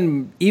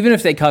even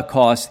if they cut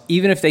costs,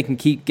 even if they can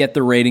get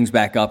the ratings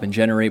back up and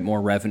generate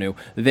more revenue,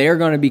 they are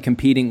going to be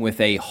competing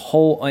with in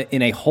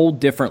a whole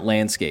different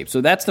landscape. So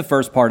that's the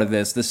first part of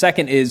this. The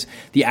second is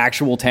the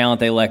actual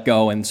talent they let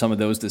go and some of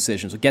those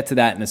decisions. We'll get to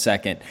that in a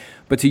second.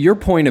 But to your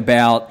point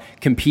about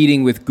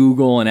competing with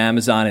Google and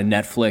Amazon and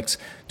Netflix,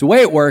 the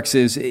way it works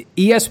is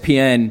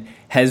ESPN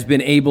has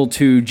been able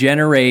to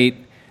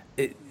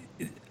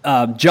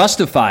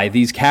justify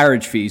these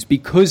carriage fees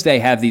because they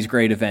have these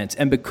great events.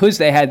 And because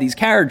they had these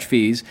carriage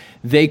fees,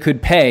 they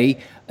could pay,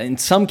 in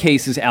some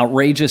cases,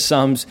 outrageous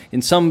sums.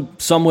 In some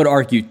would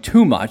argue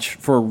too much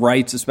for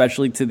rights,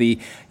 especially to the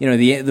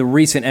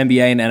recent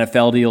NBA and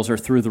NFL deals are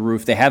through the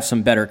roof. They have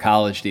some better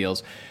college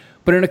deals.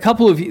 But in a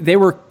couple of, they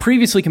were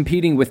previously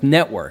competing with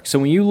networks. So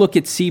when you look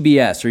at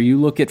CBS or you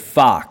look at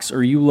Fox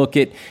or you look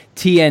at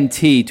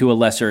TNT to a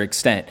lesser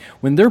extent,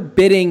 when they're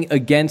bidding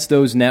against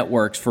those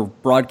networks for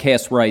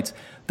broadcast rights,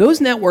 those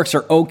networks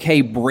are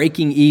okay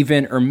breaking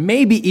even or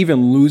maybe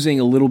even losing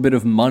a little bit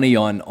of money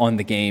on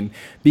the game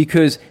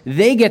because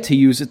they get to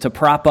use it to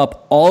prop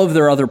up all of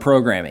their other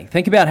programming.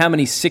 Think about how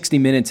many 60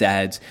 Minutes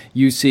ads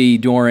you see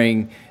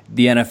during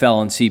the NFL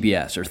on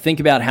CBS, or think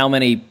about how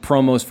many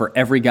promos for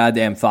every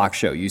goddamn Fox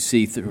show you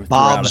see throughout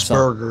Bob's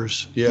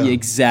Burgers. Yeah,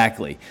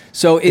 exactly.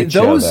 So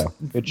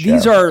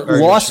these are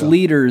lost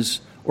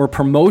leaders or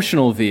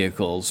promotional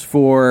vehicles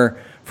for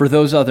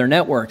those other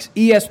networks.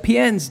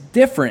 ESPN's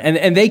different,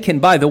 and they can,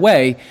 by the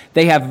way,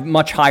 they have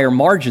much higher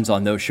margins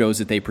on those shows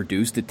that they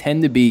produce that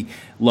tend to be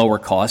lower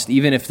cost,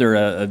 even if they're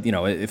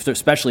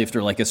especially if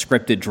they're like a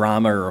scripted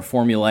drama or a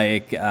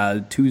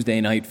formulaic Tuesday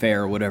night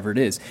fare or whatever it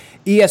is.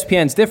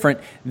 ESPN's different.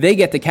 They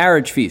get the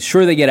carriage fees.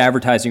 Sure, they get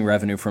advertising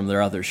revenue from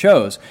their other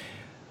shows.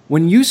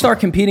 When you start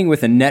competing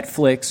with a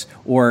Netflix,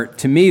 or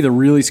to me, the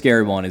really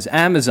scary one is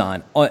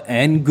Amazon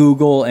and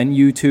Google and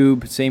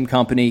YouTube, same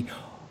company.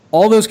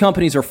 All those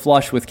companies are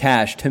flush with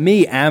cash. To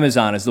me,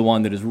 Amazon is the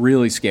one that is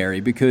really scary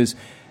because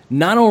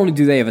not only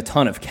do they have a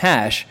ton of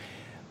cash,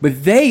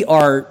 but they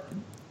are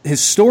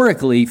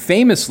historically,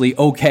 famously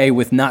okay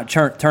with not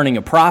turning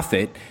a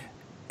profit.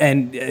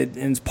 And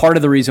it's part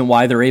of the reason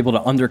why they're able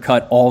to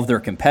undercut all of their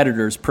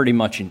competitors pretty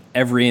much in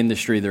every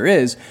industry there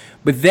is.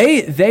 But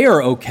they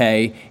are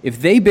okay if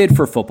they bid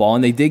for football,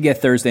 and they did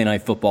get Thursday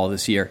Night Football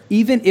this year,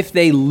 even if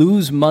they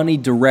lose money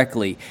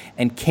directly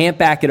and can't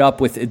back it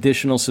up with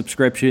additional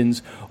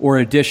subscriptions or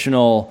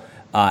additional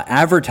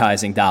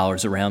advertising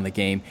dollars around the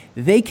game,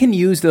 they can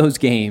use those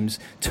games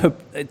to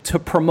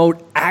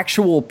promote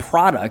actual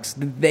products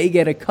that they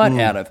get a cut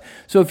out of.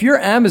 So if you're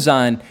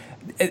Amazon,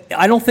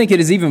 I don't think it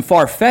is even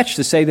far-fetched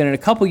to say that in a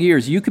couple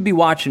years you could be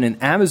watching an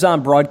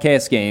Amazon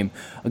broadcast game,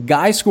 a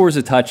guy scores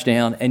a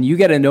touchdown, and you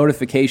get a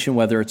notification,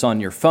 whether it's on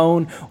your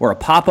phone or a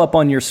pop-up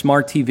on your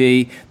smart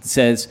TV that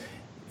says,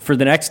 for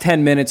the next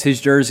 10 minutes,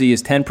 his jersey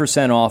is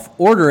 10% off.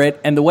 Order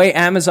it. And the way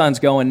Amazon's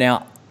going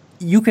now,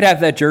 you could have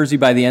that jersey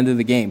by the end of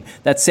the game.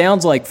 That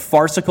sounds like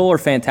farcical or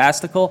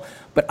fantastical,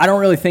 but I don't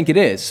really think it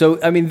is.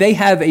 So, I mean, they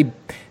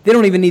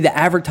don't even need to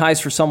advertise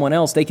for someone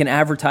else. They can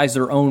advertise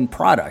their own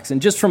products.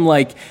 And just from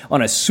like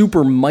on a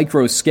super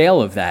micro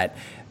scale of that,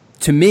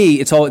 to me,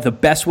 it's all the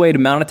best way to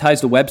monetize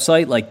the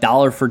website, like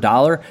dollar for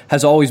dollar,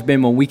 has always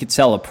been when we could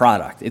sell a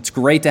product. It's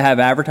great to have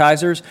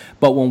advertisers,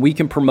 but when we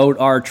can promote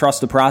our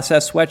Trust the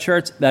Process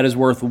sweatshirts, that is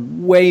worth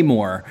way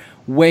more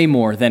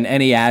than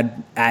any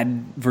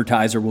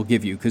advertiser will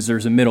give you, because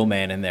there's a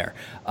middleman in there.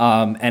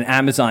 And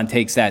Amazon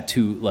takes that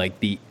to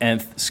like the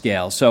nth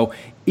scale. So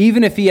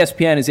even if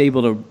ESPN is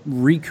able to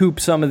recoup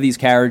some of these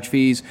carriage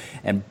fees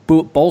and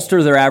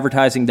bolster their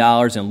advertising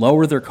dollars and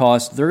lower their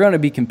costs, they're going to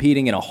be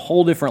competing in a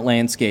whole different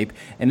landscape,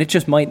 and it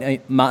just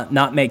might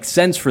not make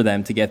sense for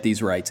them to get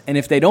these rights. And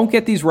if they don't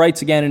get these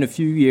rights again in a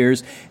few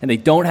years, and they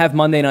don't have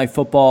Monday Night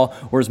Football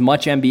or as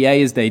much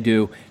NBA as they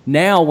do,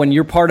 now when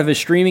you're part of a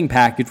streaming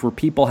package where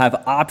people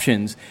have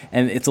options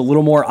and it's a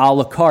little more a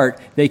la carte,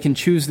 they can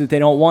choose that they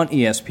don't want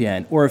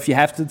ESPN. Or if you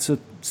have to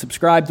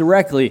subscribe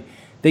directly,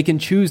 they can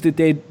choose that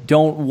they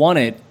don't want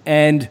it,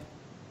 and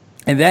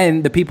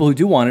then the people who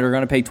do want it are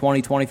going to pay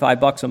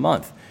 $20-$25 a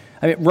month.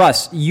 I mean,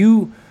 Russ,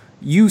 you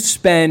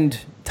spend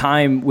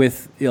time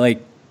with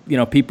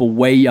people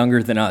way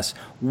younger than us.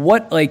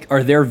 What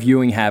are their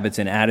viewing habits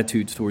and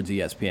attitudes towards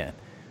ESPN?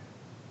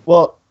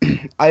 Well,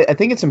 I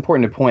think it's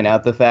important to point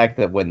out the fact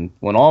that when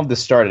all of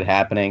this started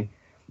happening,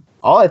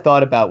 all I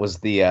thought about was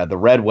the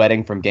Red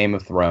Wedding from Game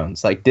of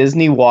Thrones. Like,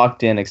 Disney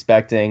walked in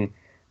expecting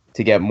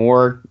to get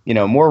more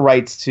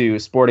rights to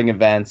sporting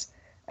events,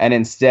 and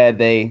instead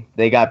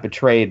they got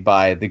betrayed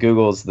by the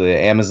Googles, the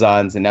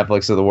Amazons, and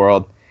Netflix of the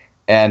world,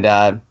 and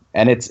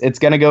it's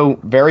going to go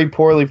very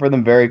poorly for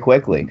them very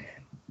quickly.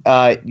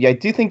 I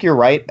do think you're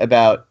right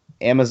about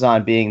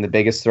Amazon being the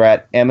biggest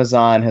threat.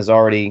 Amazon has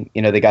already,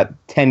 they got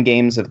 10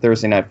 games of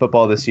Thursday Night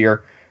Football this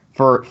year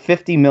for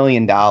 $50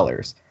 million,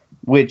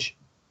 which,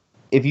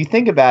 if you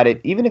think about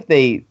it, even if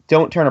they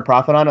don't turn a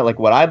profit on it, like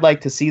what I'd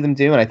like to see them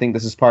do, and I think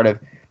this is part of,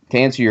 to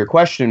answer your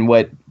question,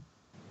 what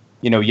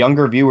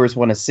younger viewers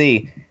want to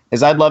see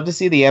is, I'd love to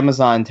see the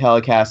Amazon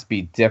telecast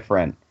be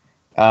different,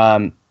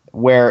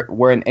 where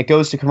it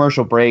goes to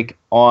commercial break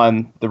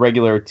on the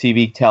regular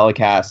TV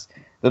telecast.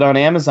 That on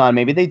Amazon,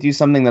 maybe they do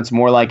something that's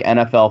more like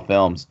NFL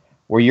Films,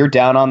 where you're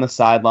down on the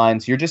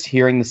sidelines, you're just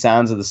hearing the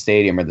sounds of the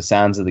stadium or the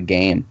sounds of the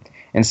game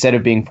instead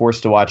of being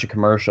forced to watch a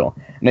commercial.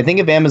 And I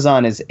think if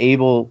Amazon is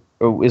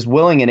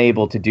willing and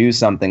able to do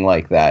something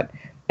like that,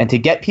 and to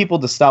get people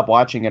to stop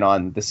watching it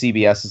on the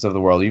CBSs of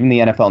the world, even the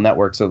NFL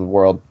networks of the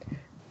world,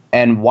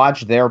 and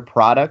watch their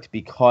product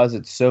because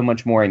it's so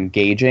much more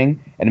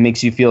engaging and it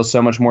makes you feel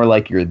so much more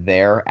like you're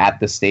there at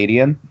the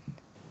stadium,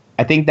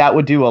 I think that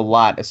would do a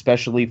lot,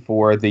 especially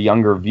for the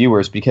younger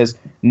viewers, because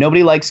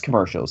nobody likes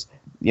commercials.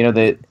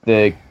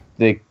 The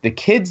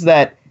kids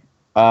that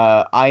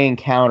I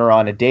encounter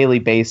on a daily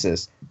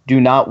basis do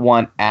not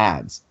want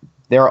ads.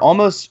 They're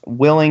almost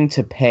willing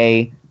to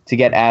pay to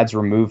get ads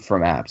removed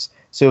from apps.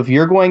 So if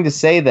you're going to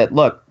say that,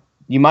 look,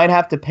 you might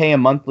have to pay a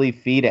monthly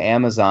fee to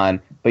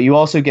Amazon, but you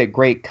also get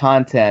great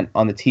content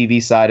on the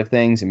TV side of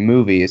things and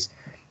movies,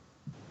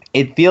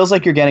 it feels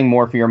like you're getting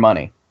more for your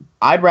money.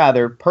 I'd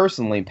rather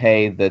personally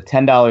pay the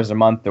 $10 a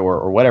month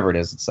or whatever it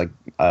is. It's like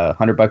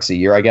 $100 a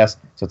year, I guess.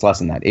 So it's less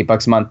than that,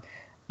 $8 a month.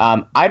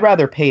 I'd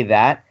rather pay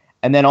that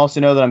and then also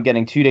know that I'm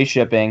getting 2-day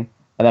shipping,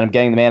 and then I'm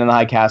getting The Man in the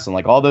High Castle, and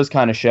like all those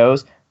kind of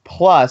shows.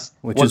 Plus,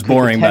 which is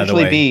boring, by the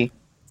way.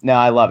 No,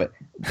 I love it.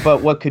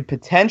 But what could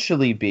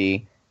potentially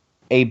be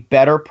a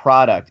better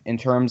product in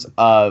terms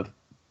of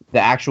the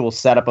actual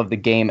setup of the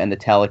game and the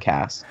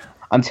telecast.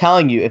 I'm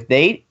telling you, if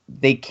they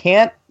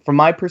can't, from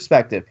my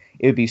perspective,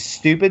 it would be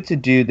stupid to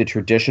do the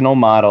traditional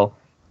model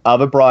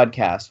of a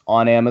broadcast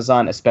on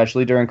Amazon,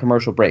 especially during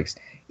commercial breaks.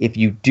 If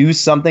you do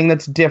something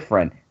that's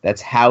different,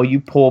 that's how you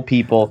pull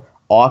people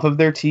off of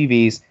their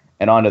TVs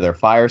and onto their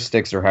Fire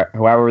Sticks or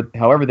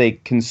however they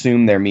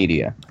consume their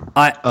media.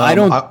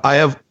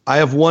 I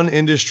have one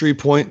industry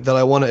point that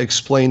I want to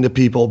explain to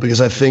people because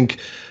I think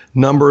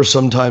numbers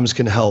sometimes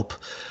can help.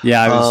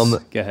 Yeah,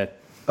 go ahead.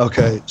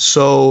 Okay,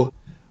 so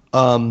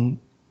the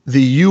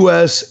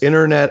U.S.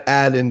 internet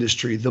ad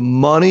industry, the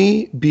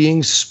money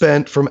being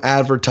spent from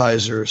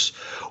advertisers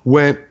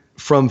went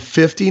from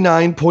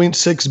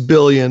 $59.6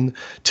 billion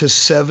to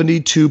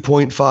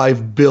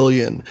 $72.5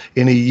 billion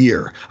in a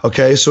year.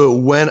 Okay, so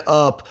it went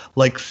up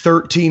like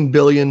 $13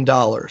 billion.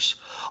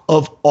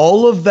 Of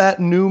all of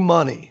that new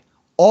money,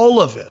 all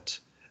of it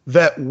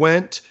that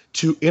went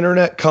to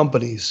internet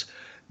companies,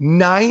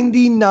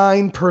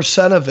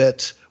 99% of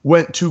it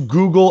went to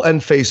Google and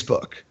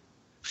Facebook.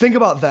 Think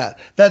about that.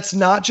 That's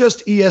not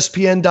just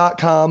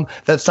ESPN.com.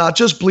 That's not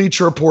just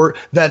Bleacher Report.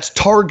 That's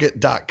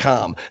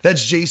Target.com.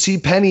 That's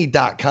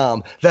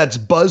JCPenney.com. That's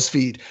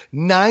BuzzFeed.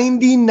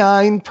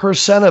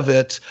 99% of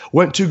it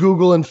went to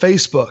Google and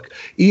Facebook.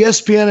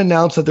 ESPN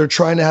announced that they're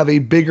trying to have a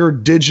bigger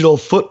digital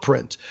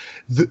footprint.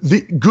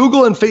 The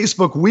Google and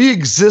Facebook, we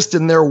exist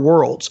in their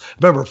worlds.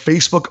 Remember,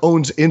 Facebook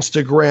owns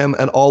Instagram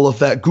and all of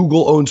that.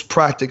 Google owns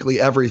practically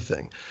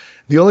everything.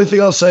 The only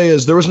thing I'll say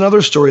is there was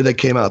another story that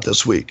came out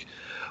this week.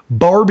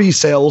 Barbie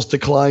sales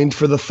declined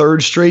for the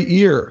third straight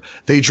year.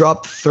 They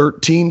dropped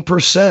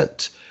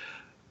 13%.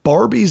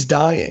 Barbie's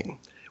dying.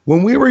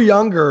 When we were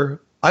younger,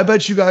 I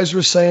bet you guys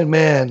were saying,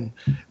 man,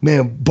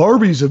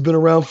 Barbies have been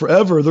around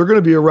forever. They're going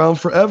to be around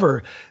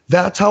forever.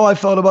 That's how I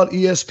felt about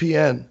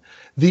ESPN.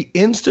 The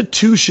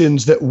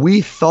institutions that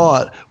we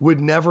thought would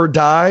never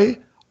die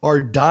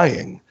are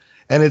dying.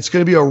 And it's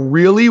going to be a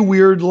really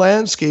weird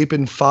landscape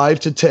in 5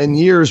 to 10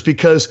 years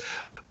because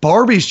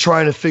Barbie's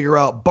trying to figure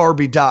out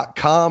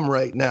Barbie.com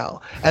right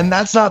now. And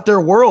that's not their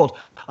world.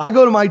 I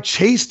go to my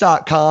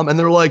Chase.com and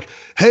they're like,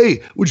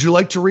 hey, would you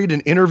like to read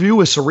an interview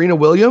with Serena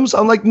Williams?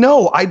 I'm like,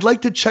 no, I'd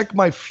like to check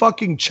my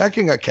fucking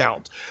checking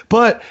account.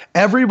 But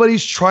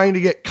everybody's trying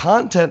to get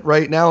content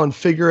right now and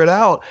figure it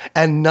out.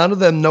 And none of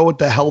them know what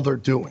the hell they're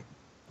doing.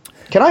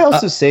 Can I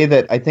also say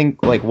that I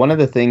think like one of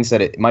the things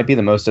that it might be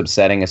the most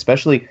upsetting,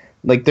 especially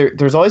like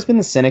there's always been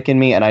the cynic in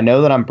me, and I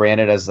know that I'm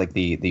branded as like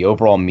the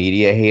overall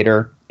media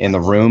hater in the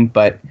room,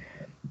 but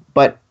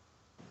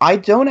I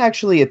don't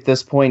actually at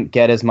this point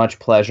get as much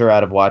pleasure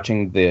out of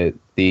watching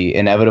the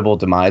inevitable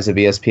demise of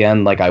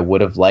ESPN like I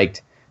would have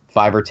liked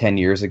 5 or 10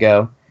 years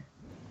ago.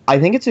 I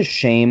think it's a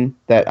shame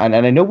that, and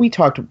I know we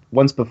talked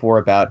once before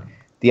about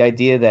the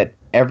idea that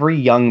every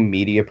young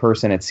media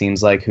person, it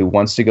seems like, who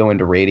wants to go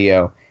into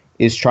radio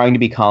is trying to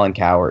be Colin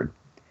Cowherd.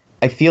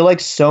 I feel like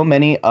so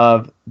many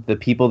of the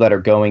people that are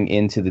going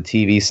into the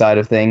TV side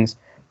of things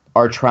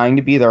are trying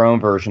to be their own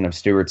version of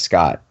Stuart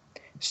Scott.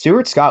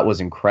 Stuart Scott was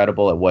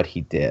incredible at what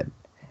he did.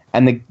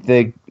 And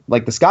the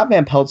Scott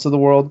Van Pelts of the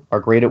world are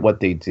great at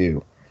what they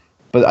do.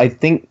 But I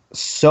think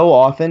so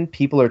often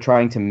people are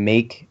trying to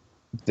make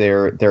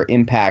their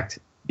impact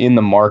in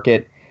the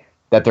market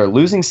that they're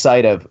losing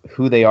sight of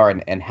who they are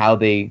and how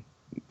they,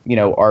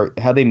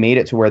 how they made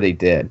it to where they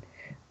did.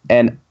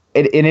 And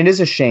it is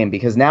a shame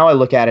because now I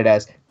look at it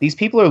as these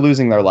people are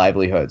losing their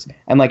livelihoods.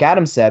 And like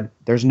Adam said,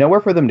 there's nowhere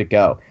for them to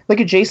go. Like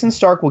a Jason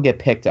Stark will get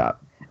picked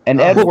up. And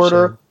Ed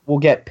Werder will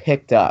get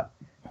picked up.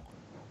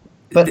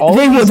 But they'll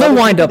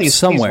wind up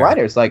somewhere. These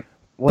writers, I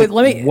feel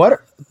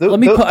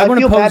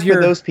bad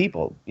for those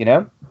people,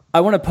 I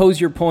want to pose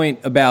your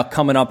point about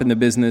coming up in the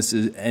business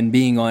and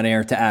being on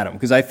air to Adam,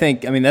 because I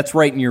think, that's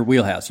right in your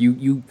wheelhouse.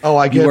 You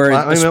were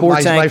a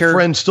sports anchor. My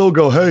friends still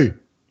go, hey,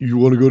 you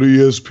want to go to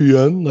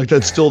ESPN? Like,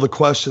 that's still the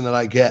question that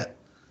I get.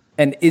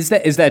 And is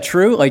that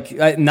true? Like,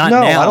 not now.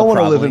 No, I don't want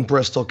to live in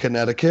Bristol,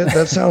 Connecticut.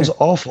 That sounds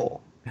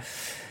awful.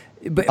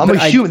 But I'm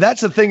a human.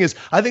 That's the thing is,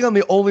 I think I'm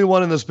the only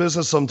one in this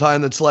business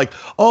sometime that's like,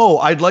 oh,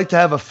 I'd like to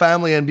have a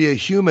family and be a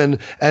human.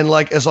 And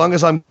like, as long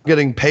as I'm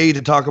getting paid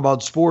to talk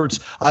about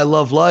sports, I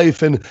love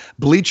life. And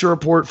Bleacher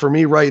Report for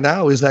me right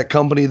now is that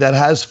company that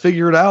has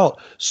figured out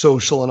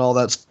social and all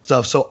that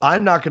stuff. So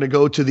I'm not going to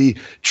go to the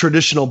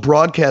traditional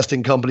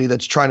broadcasting company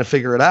that's trying to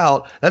figure it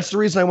out. That's the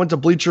reason I went to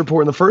Bleacher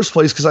Report in the first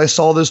place, because I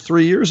saw this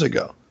 3 years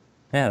ago.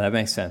 Yeah, that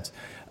makes sense.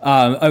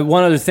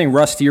 One other thing,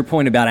 Russ, to your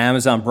point about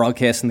Amazon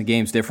broadcasting the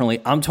games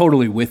differently, I'm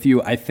totally with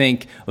you. I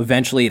think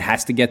eventually it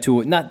has to get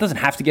to doesn't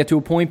have to get to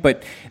a point,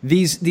 but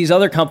these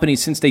other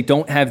companies, since they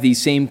don't have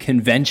these same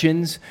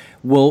conventions,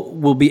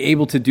 will be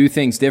able to do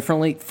things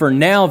differently. For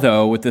now,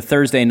 though, with the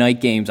Thursday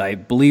night games, I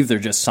believe they're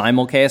just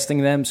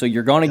simulcasting them, so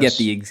you're going to get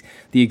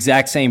the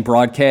exact same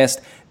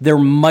broadcast. There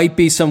might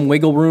be some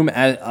wiggle room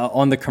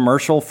on the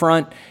commercial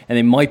front, and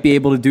they might be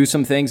able to do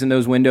some things in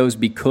those windows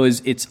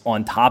because it's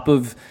on top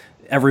of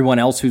everyone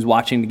else who's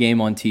watching the game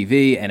on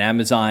TV, and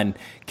Amazon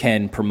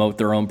can promote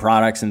their own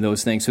products and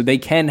those things. So they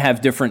can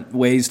have different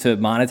ways to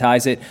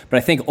monetize it. But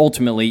I think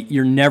ultimately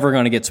you're never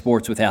going to get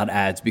sports without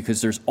ads because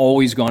there's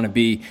always going to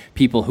be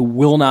people who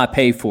will not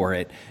pay for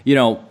it. You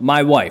know,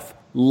 my wife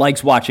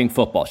likes watching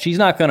football. She's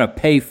not going to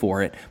pay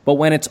for it, but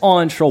when it's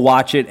on, she'll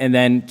watch it, and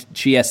then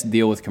she has to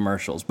deal with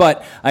commercials.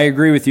 But I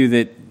agree with you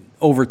that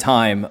over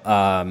time,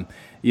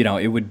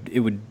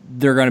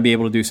 they're going to be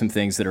able to do some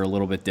things that are a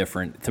little bit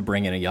different to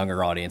bring in a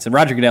younger audience. And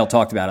Roger Goodell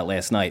talked about it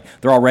last night.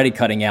 They're already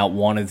cutting out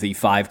one of the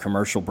 5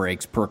 commercial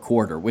breaks per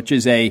quarter, which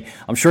is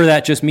I'm sure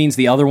that just means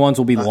the other ones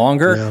will be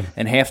longer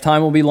and halftime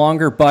will be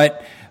longer,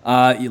 but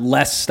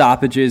less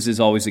stoppages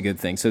is always a good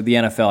thing. So the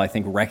NFL, I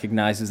think,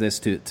 recognizes this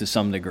to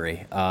some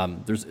degree.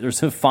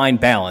 There's a fine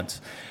balance.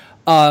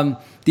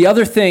 The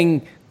other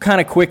thing,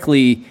 kind of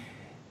quickly,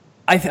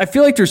 I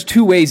feel like there's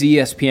 2 ways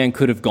ESPN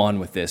could have gone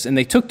with this, and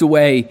they took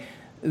away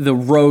the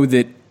road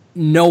that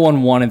no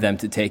one wanted them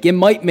to take. It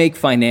might make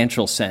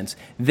financial sense.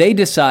 They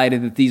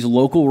decided that these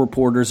local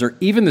reporters, or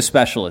even the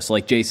specialists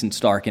like Jason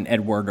Stark and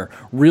Ed Werder,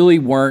 really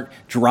weren't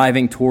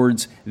driving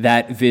towards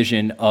that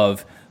vision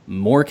of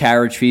more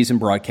carriage fees and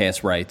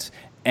broadcast rights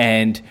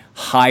and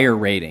higher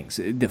ratings.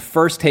 The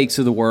First Takes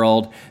of the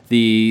world,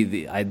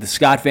 the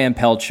Scott Van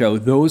Pelt show,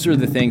 those are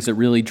the things that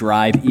really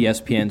drive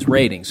ESPN's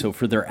ratings. So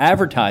for their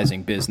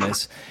advertising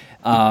business,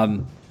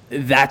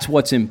 that's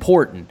what's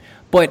important.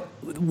 But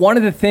one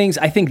of the things,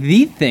 I think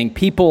the thing,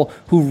 people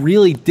who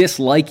really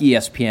dislike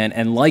ESPN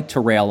and like to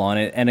rail on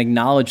it and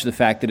acknowledge the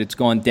fact that it's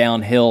gone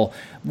downhill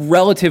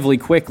relatively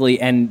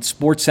quickly and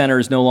SportsCenter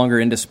is no longer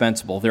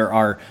indispensable. There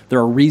are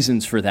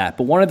reasons for that.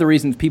 But one of the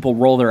reasons people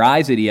roll their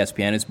eyes at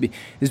ESPN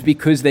is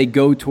because they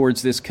go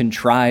towards this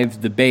contrived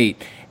debate.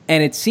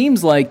 And it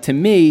seems like, to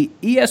me,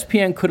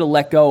 ESPN could have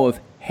let go of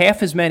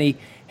half as many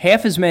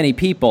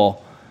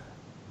people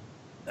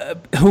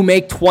who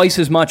make twice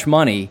as much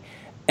money,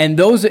 and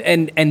those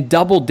and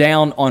double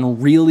down on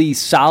really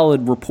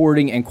solid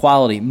reporting and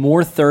quality,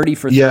 more 30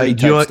 for 30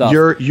 type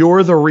stuff.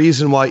 You're the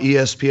reason why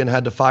ESPN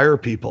had to fire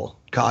people,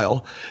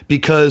 Kyle,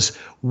 because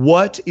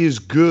what is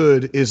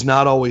good is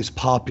not always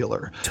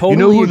popular. Totally. You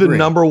know who agree. the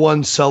number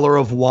 1 seller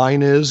of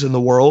wine is in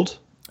the world?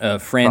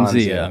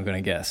 Franzia, I'm going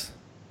to guess.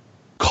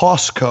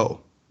 Costco.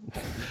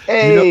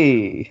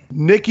 Hey,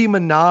 Nicki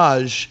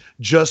Minaj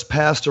just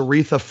passed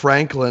Aretha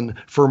Franklin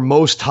for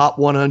most top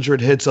 100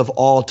 hits of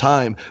all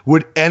time.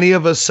 Would any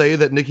of us say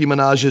that Nicki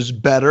Minaj is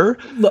better?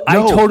 Look,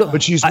 no,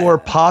 but she's more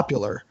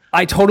popular.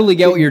 I totally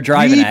get what you're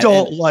driving at. We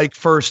don't like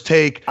First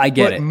Take. I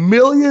get it.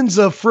 Millions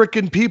of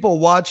freaking people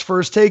watch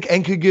First Take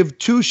and could give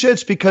 2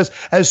 shits because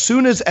as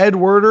soon as Ed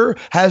Werder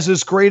has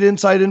this great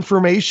inside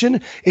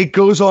information, it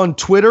goes on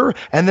Twitter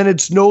and then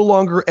it's no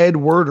longer Ed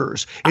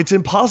Werder's. It's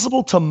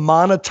impossible to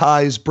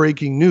monetize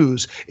breaking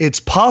news. It's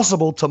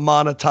possible to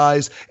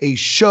monetize a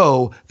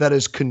show that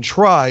is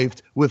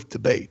contrived with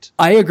debate.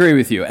 I agree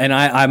with you, and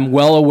I'm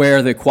well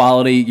aware that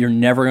quality, you're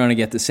never going to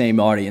get the same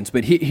audience.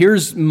 But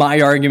here's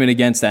my argument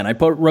against that. And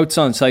I wrote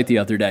on site the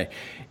other day.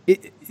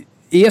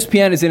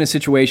 ESPN is in a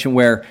situation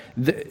where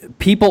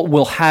people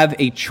will have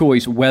a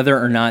choice whether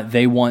or not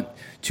they want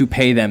to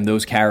pay them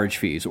those carriage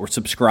fees or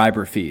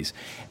subscriber fees.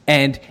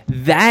 And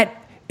that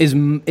is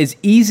as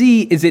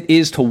easy as it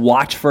is to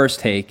watch First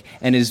Take,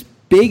 and as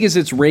big as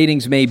its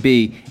ratings may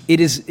be,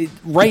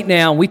 right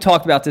now, we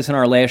talked about this in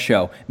our last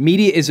show,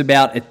 media is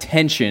about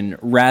attention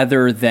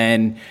rather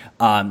than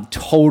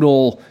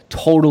total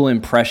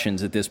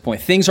impressions at this point.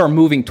 Things are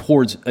moving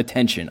towards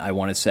attention, I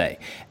want to say.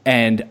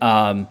 And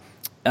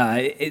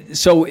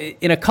so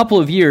in a couple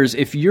of years,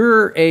 if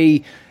you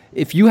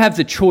have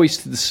the choice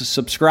to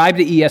subscribe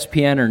to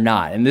ESPN or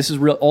not, and this is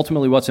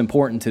ultimately what's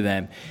important to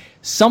them,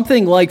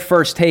 something like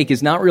First Take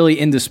is not really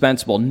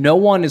indispensable. No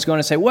one is going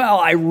to say, well,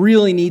 I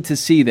really need to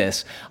see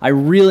this. I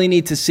really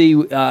need to see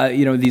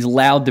these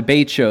loud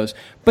debate shows.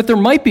 But there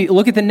might be,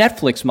 look at the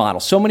Netflix model.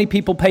 So many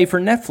people pay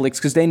for Netflix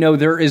because they know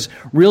there is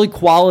really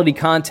quality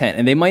content,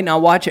 and they might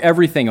not watch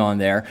everything on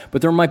there,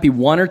 but there might be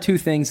 1 or 2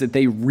 things that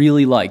they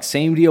really like.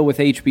 Same deal with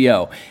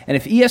HBO. And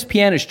if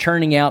ESPN is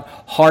churning out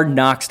Hard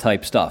Knocks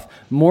type stuff,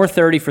 more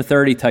 30 for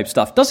 30 type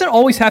stuff, doesn't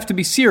always have to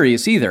be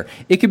serious either.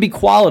 It could be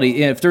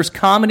quality. And if there's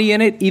comedy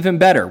in it, even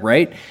better,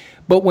 right?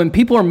 But when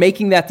people are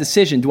making that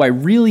decision, do I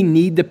really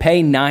need to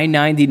pay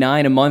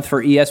 $9.99 a month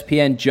for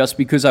ESPN just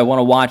because I want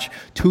to watch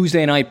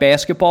Tuesday night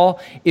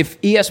basketball?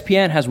 If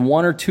ESPN has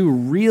 1 or 2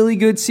 really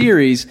good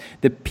series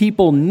that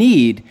people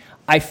need,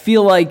 I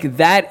feel like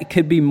that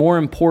could be more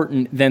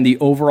important than the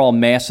overall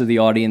mass of the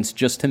audience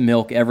just to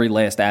milk every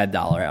last ad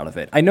dollar out of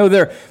it. I know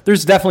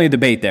there's definitely a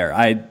debate there.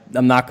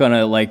 I'm not going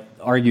to like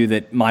argue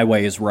that my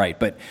way is right,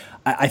 but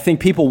I think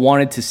people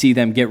wanted to see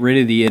them get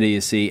rid of the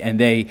idiocy, and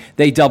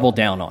they doubled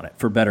down on it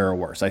for better or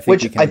worse. I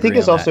think which I think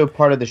is also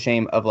part of the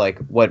shame of like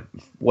what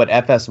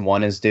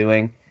FS1 is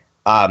doing.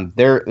 I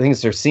think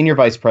it's their senior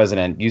vice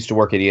president used to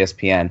work at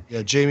ESPN.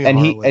 Yeah, Jamie and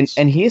Horowitz.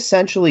 he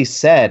essentially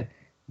said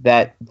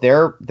that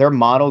their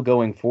model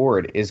going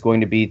forward is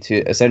going to be to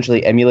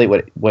essentially emulate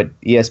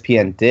what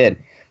ESPN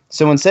did.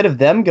 So instead of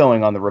them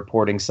going on the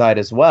reporting side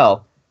as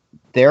well,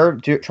 they're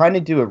trying to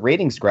do a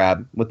ratings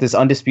grab with this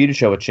Undisputed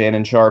show with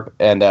Shannon Sharp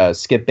and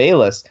Skip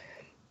Bayless.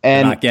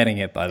 And they're not getting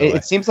it, by the way.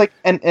 It seems like,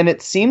 and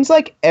it seems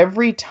like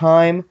every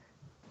time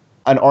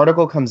an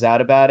article comes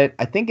out about it,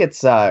 I think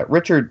it's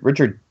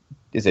Richard,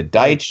 is it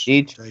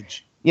Deitch?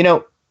 Deitch. You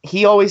know,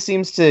 he always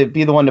seems to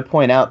be the one to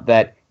point out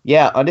that,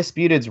 yeah,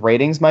 Undisputed's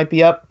ratings might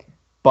be up,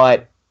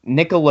 but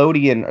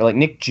Nickelodeon or like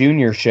Nick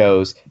Jr.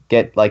 shows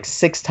get like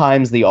 6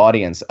 times the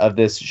audience of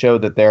this show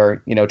that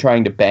they're,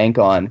 trying to bank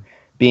on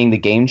being the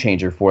game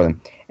changer for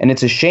them. And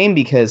it's a shame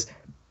because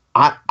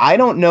I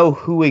don't know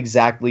who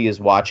exactly is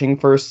watching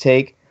First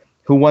Take,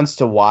 who wants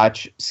to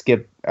watch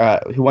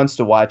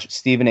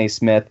Stephen A.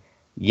 Smith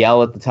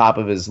yell at the top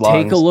of his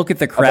lungs. Take a look at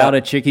the crowd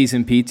at Chickies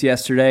and Pete's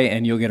yesterday,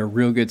 and you'll get a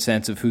real good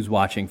sense of who's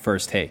watching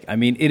First Take. I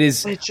mean, it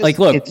is like,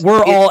 look,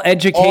 we're all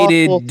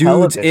educated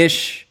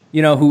dudes-ish,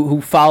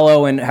 who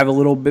follow and have a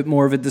little bit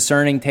more of a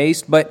discerning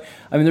taste. But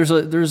I mean,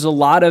 there's a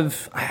lot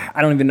of,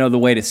 I don't even know the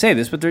way to say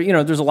this, but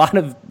there's a lot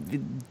of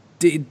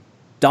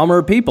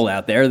dumber people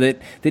out there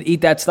that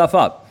eat that stuff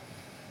up.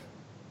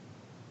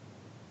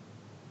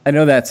 I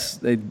know that's,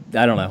 I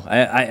don't know.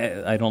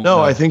 I don't know.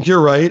 No, I think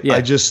you're right. Yeah.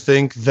 I just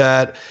think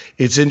that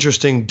it's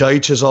interesting.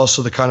 Deitch is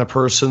also the kind of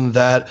person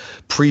that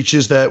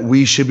preaches that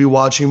we should be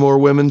watching more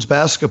women's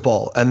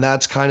basketball. And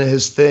that's kind of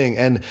his thing.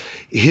 And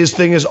his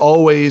thing is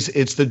always,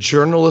 it's the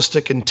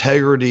journalistic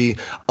integrity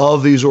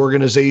of these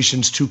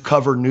organizations to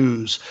cover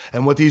news.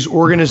 And what these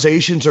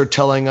organizations are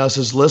telling us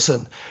is,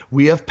 listen,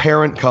 we have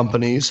parent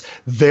companies.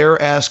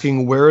 They're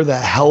asking where the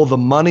hell the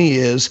money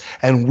is.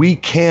 And we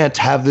can't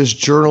have this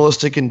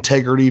journalistic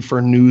integrity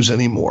for news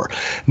anymore.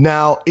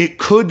 Now, it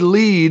could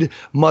lead,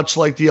 much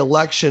like the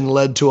election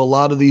led to a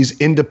lot of these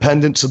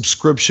independent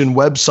subscription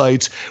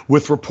websites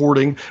with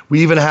reporting.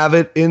 We even have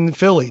it in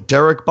Philly.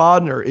 Derek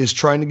Bodner is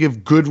trying to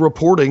give good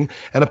reporting,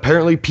 and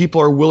apparently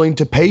people are willing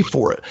to pay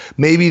for it.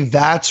 Maybe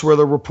that's where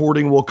the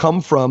reporting will come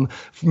from.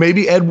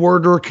 Maybe Ed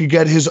Werder could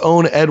get his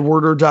own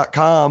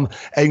edwerder.com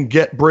and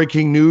get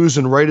breaking news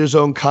and write his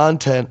own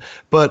content.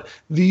 But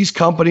these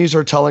companies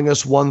are telling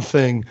us one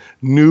thing: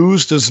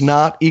 news does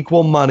not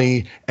equal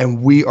money,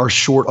 and we are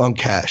short on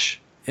cash.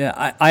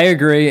 Yeah, I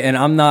agree, and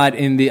I'm not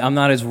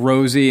as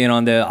rosy and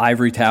on the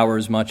ivory tower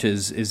as much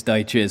as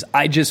Deitch is.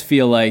 I just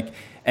feel like,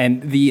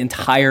 and the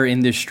entire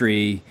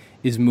industry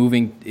is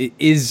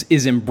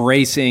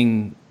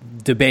embracing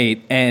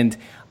debate, and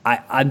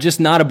I'm just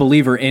not a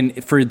believer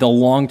in, for the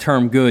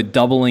long-term good,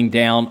 doubling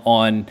down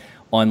on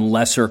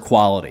lesser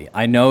quality.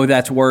 I know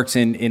that works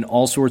in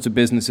all sorts of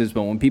businesses,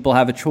 but when people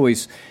have a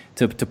choice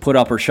to put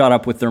up or shut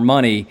up with their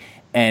money,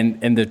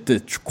 and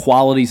the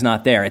quality's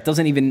not there, it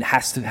doesn't even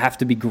have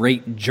to be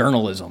great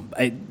journalism.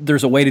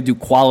 There's a way to do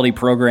quality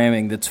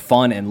programming that's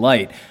fun and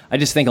light. I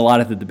just think a lot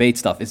of the debate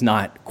stuff is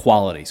not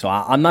quality. So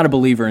I'm not a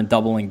believer in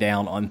doubling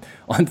down on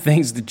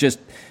things that just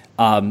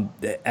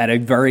at a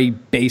very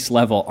base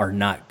level are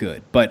not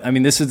good. But I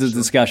mean, this is a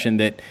discussion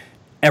that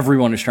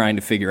everyone is trying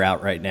to figure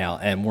out right now,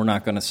 and we're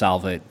not going to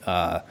solve it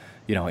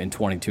in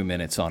 22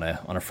 minutes on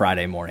a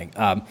Friday morning.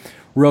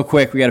 Real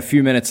quick, we got a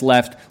few minutes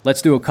left.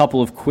 Let's do a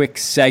couple of quick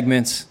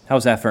segments.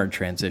 How's that for a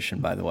transition,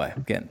 by the way?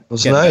 It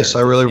was nice.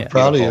 I'm really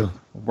proud of you.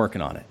 We're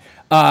working on it.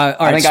 All right,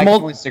 I think I can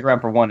only stick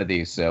around for one of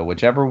these, so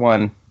whichever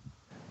one.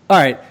 All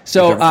right,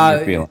 so all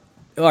right,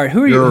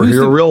 who are you?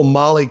 You're a real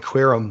Molly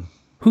Querim.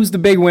 Who's the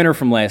big winner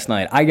from last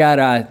night? I got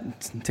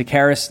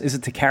Takaris. Is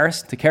it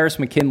Takaris? Takaris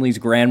McKinley's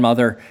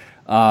grandmother.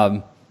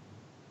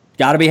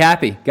 Gotta be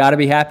happy.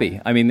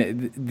 I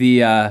mean,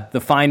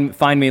 the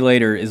Find Me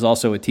Later is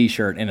also a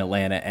T-shirt in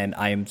Atlanta, and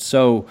I am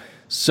so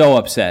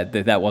upset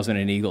that wasn't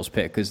an Eagles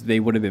pick, because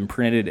they would have been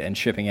printed and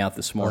shipping out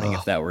this morning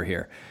if that were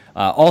here.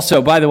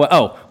 Also, by the way,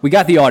 we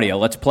got the audio.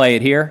 Let's play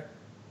it here.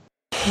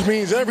 It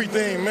means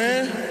everything,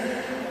 man.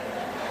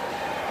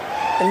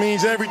 It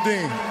means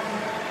everything.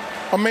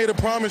 I made a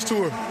promise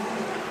to her.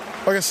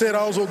 Like I said,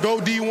 I was going to go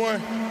D1.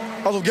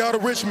 I was going to get out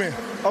of Richmond.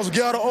 I was going to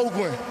get out of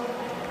Oakland.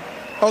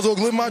 I was going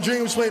to live my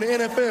dreams, play the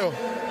NFL.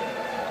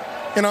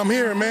 And I'm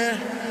here, man.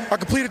 I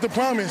completed the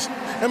promise.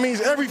 That means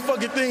every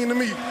fucking thing to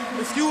me.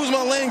 Excuse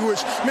my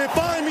language. Man,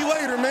 find me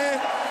later, man.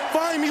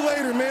 Find me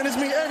later, man. This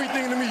means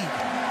everything to me.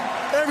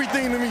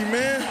 Everything to me,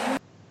 man.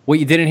 What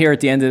you didn't hear at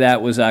the end of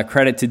that was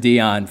credit to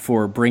Dion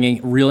for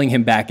reeling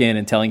him back in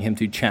and telling him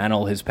to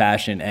channel his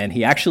passion. And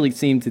he actually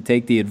seemed to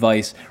take the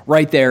advice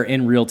right there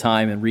in real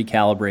time and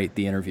recalibrate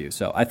the interview.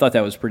 So I thought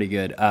that was pretty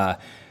good.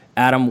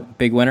 Adam,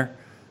 big winner?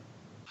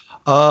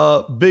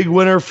 Big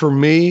winner for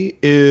me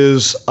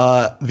is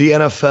the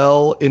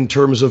NFL in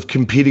terms of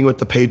competing with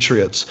the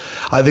Patriots.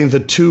 I think the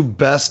two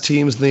best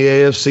teams in the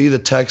AFC, the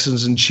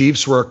Texans and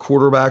Chiefs, were a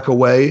quarterback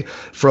away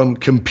from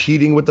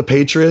competing with the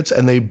Patriots,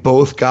 and they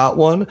both got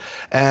one.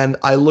 And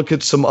I look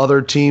at some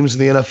other teams in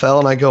the NFL,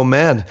 and I go,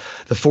 man,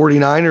 the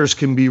 49ers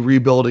can be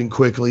rebuilding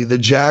quickly. The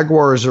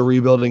Jaguars are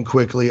rebuilding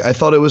quickly. I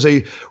thought it was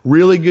a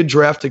really good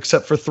draft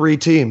except for three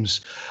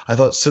teams. I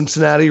thought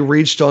Cincinnati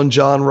reached on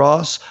John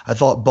Ross. I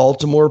thought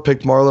Baltimore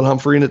picked Marlon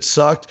Humphrey and it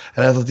sucked.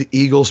 And I thought the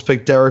Eagles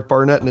picked Derek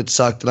Barnett and it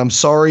sucked. And I'm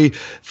sorry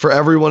for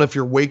everyone if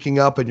you're waking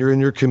up and you're in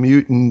your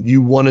commute and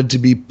you wanted to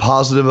be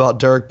positive about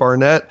Derek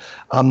Barnett.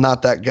 I'm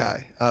not that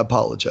guy. I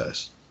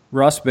apologize.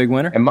 Russ, big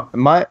winner? And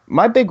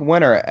my big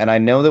winner, and I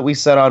know that we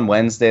said on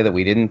Wednesday that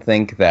we didn't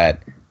think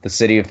that the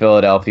city of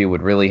Philadelphia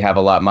would really have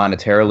a lot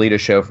monetarily to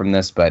show from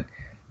this, but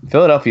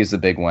Philadelphia is the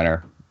big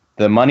winner.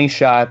 The money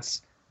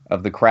shots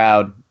of the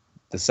crowd,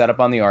 the setup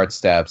on the art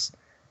steps,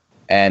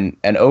 and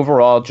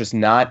overall just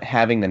not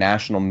having the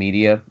national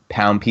media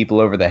pound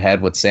people over the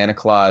head with Santa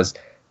Claus,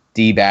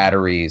 D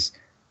batteries,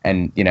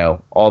 and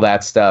all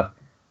that stuff,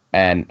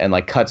 and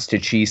like cuts to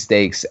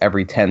cheesesteaks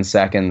every 10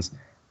 seconds.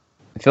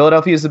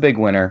 Philadelphia is the big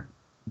winner.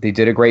 They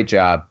did a great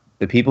job.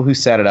 The people who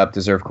set it up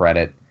deserve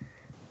credit.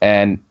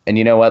 And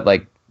you know what?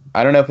 Like,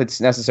 I don't know if it's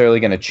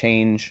necessarily going to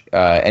change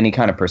any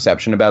kind of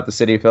perception about the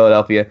city of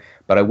Philadelphia,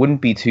 but I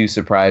wouldn't be too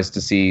surprised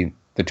to see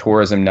the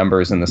tourism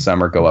numbers in the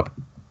summer go up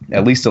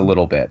at least a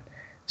little bit.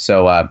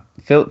 So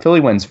Philly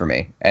wins for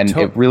me, and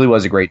it really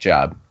was a great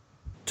job.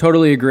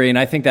 Totally agree, and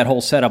I think that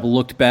whole setup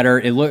looked better.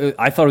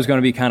 I thought it was going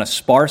to be kind of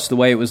sparse the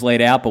way it was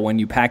laid out, but when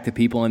you packed the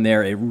people in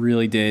there, it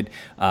really did.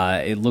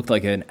 It looked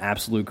like an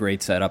absolute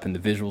great setup, and the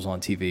visuals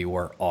on TV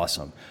were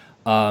awesome.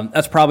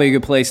 That's probably a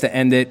good place to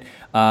end it.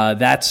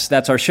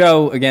 That's our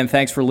show. Again,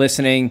 thanks for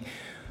listening.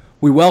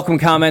 We welcome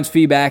comments,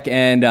 feedback,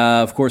 and,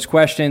 of course,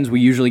 questions.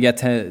 We usually get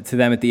to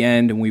them at the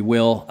end, and we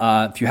will.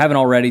 If you haven't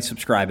already,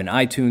 subscribe in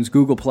iTunes,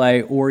 Google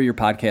Play, or your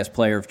podcast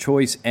player of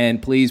choice.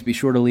 And please be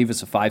sure to leave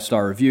us a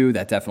 5-star review.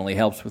 That definitely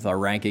helps with our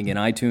ranking in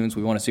iTunes.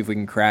 We want to see if we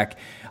can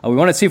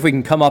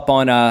come up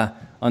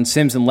on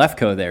Sims and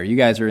Lefko there. You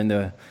guys are in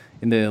the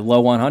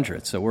low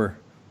 100s, so we're...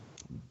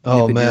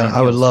 Oh, man,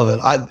 I would love it.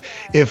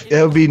 If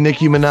it would be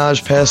Nicki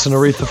Minaj passing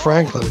Aretha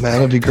Franklin, man,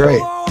 it'd be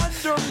great. All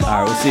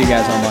right, we'll see you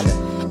guys on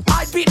Monday.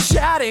 Be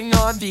chatting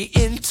on the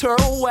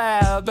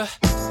interweb.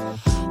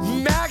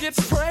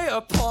 Maggots prey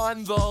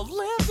upon the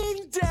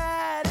living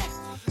dead.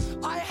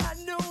 I had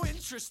no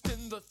interest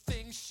in the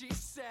things she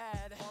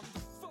said on the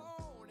phone.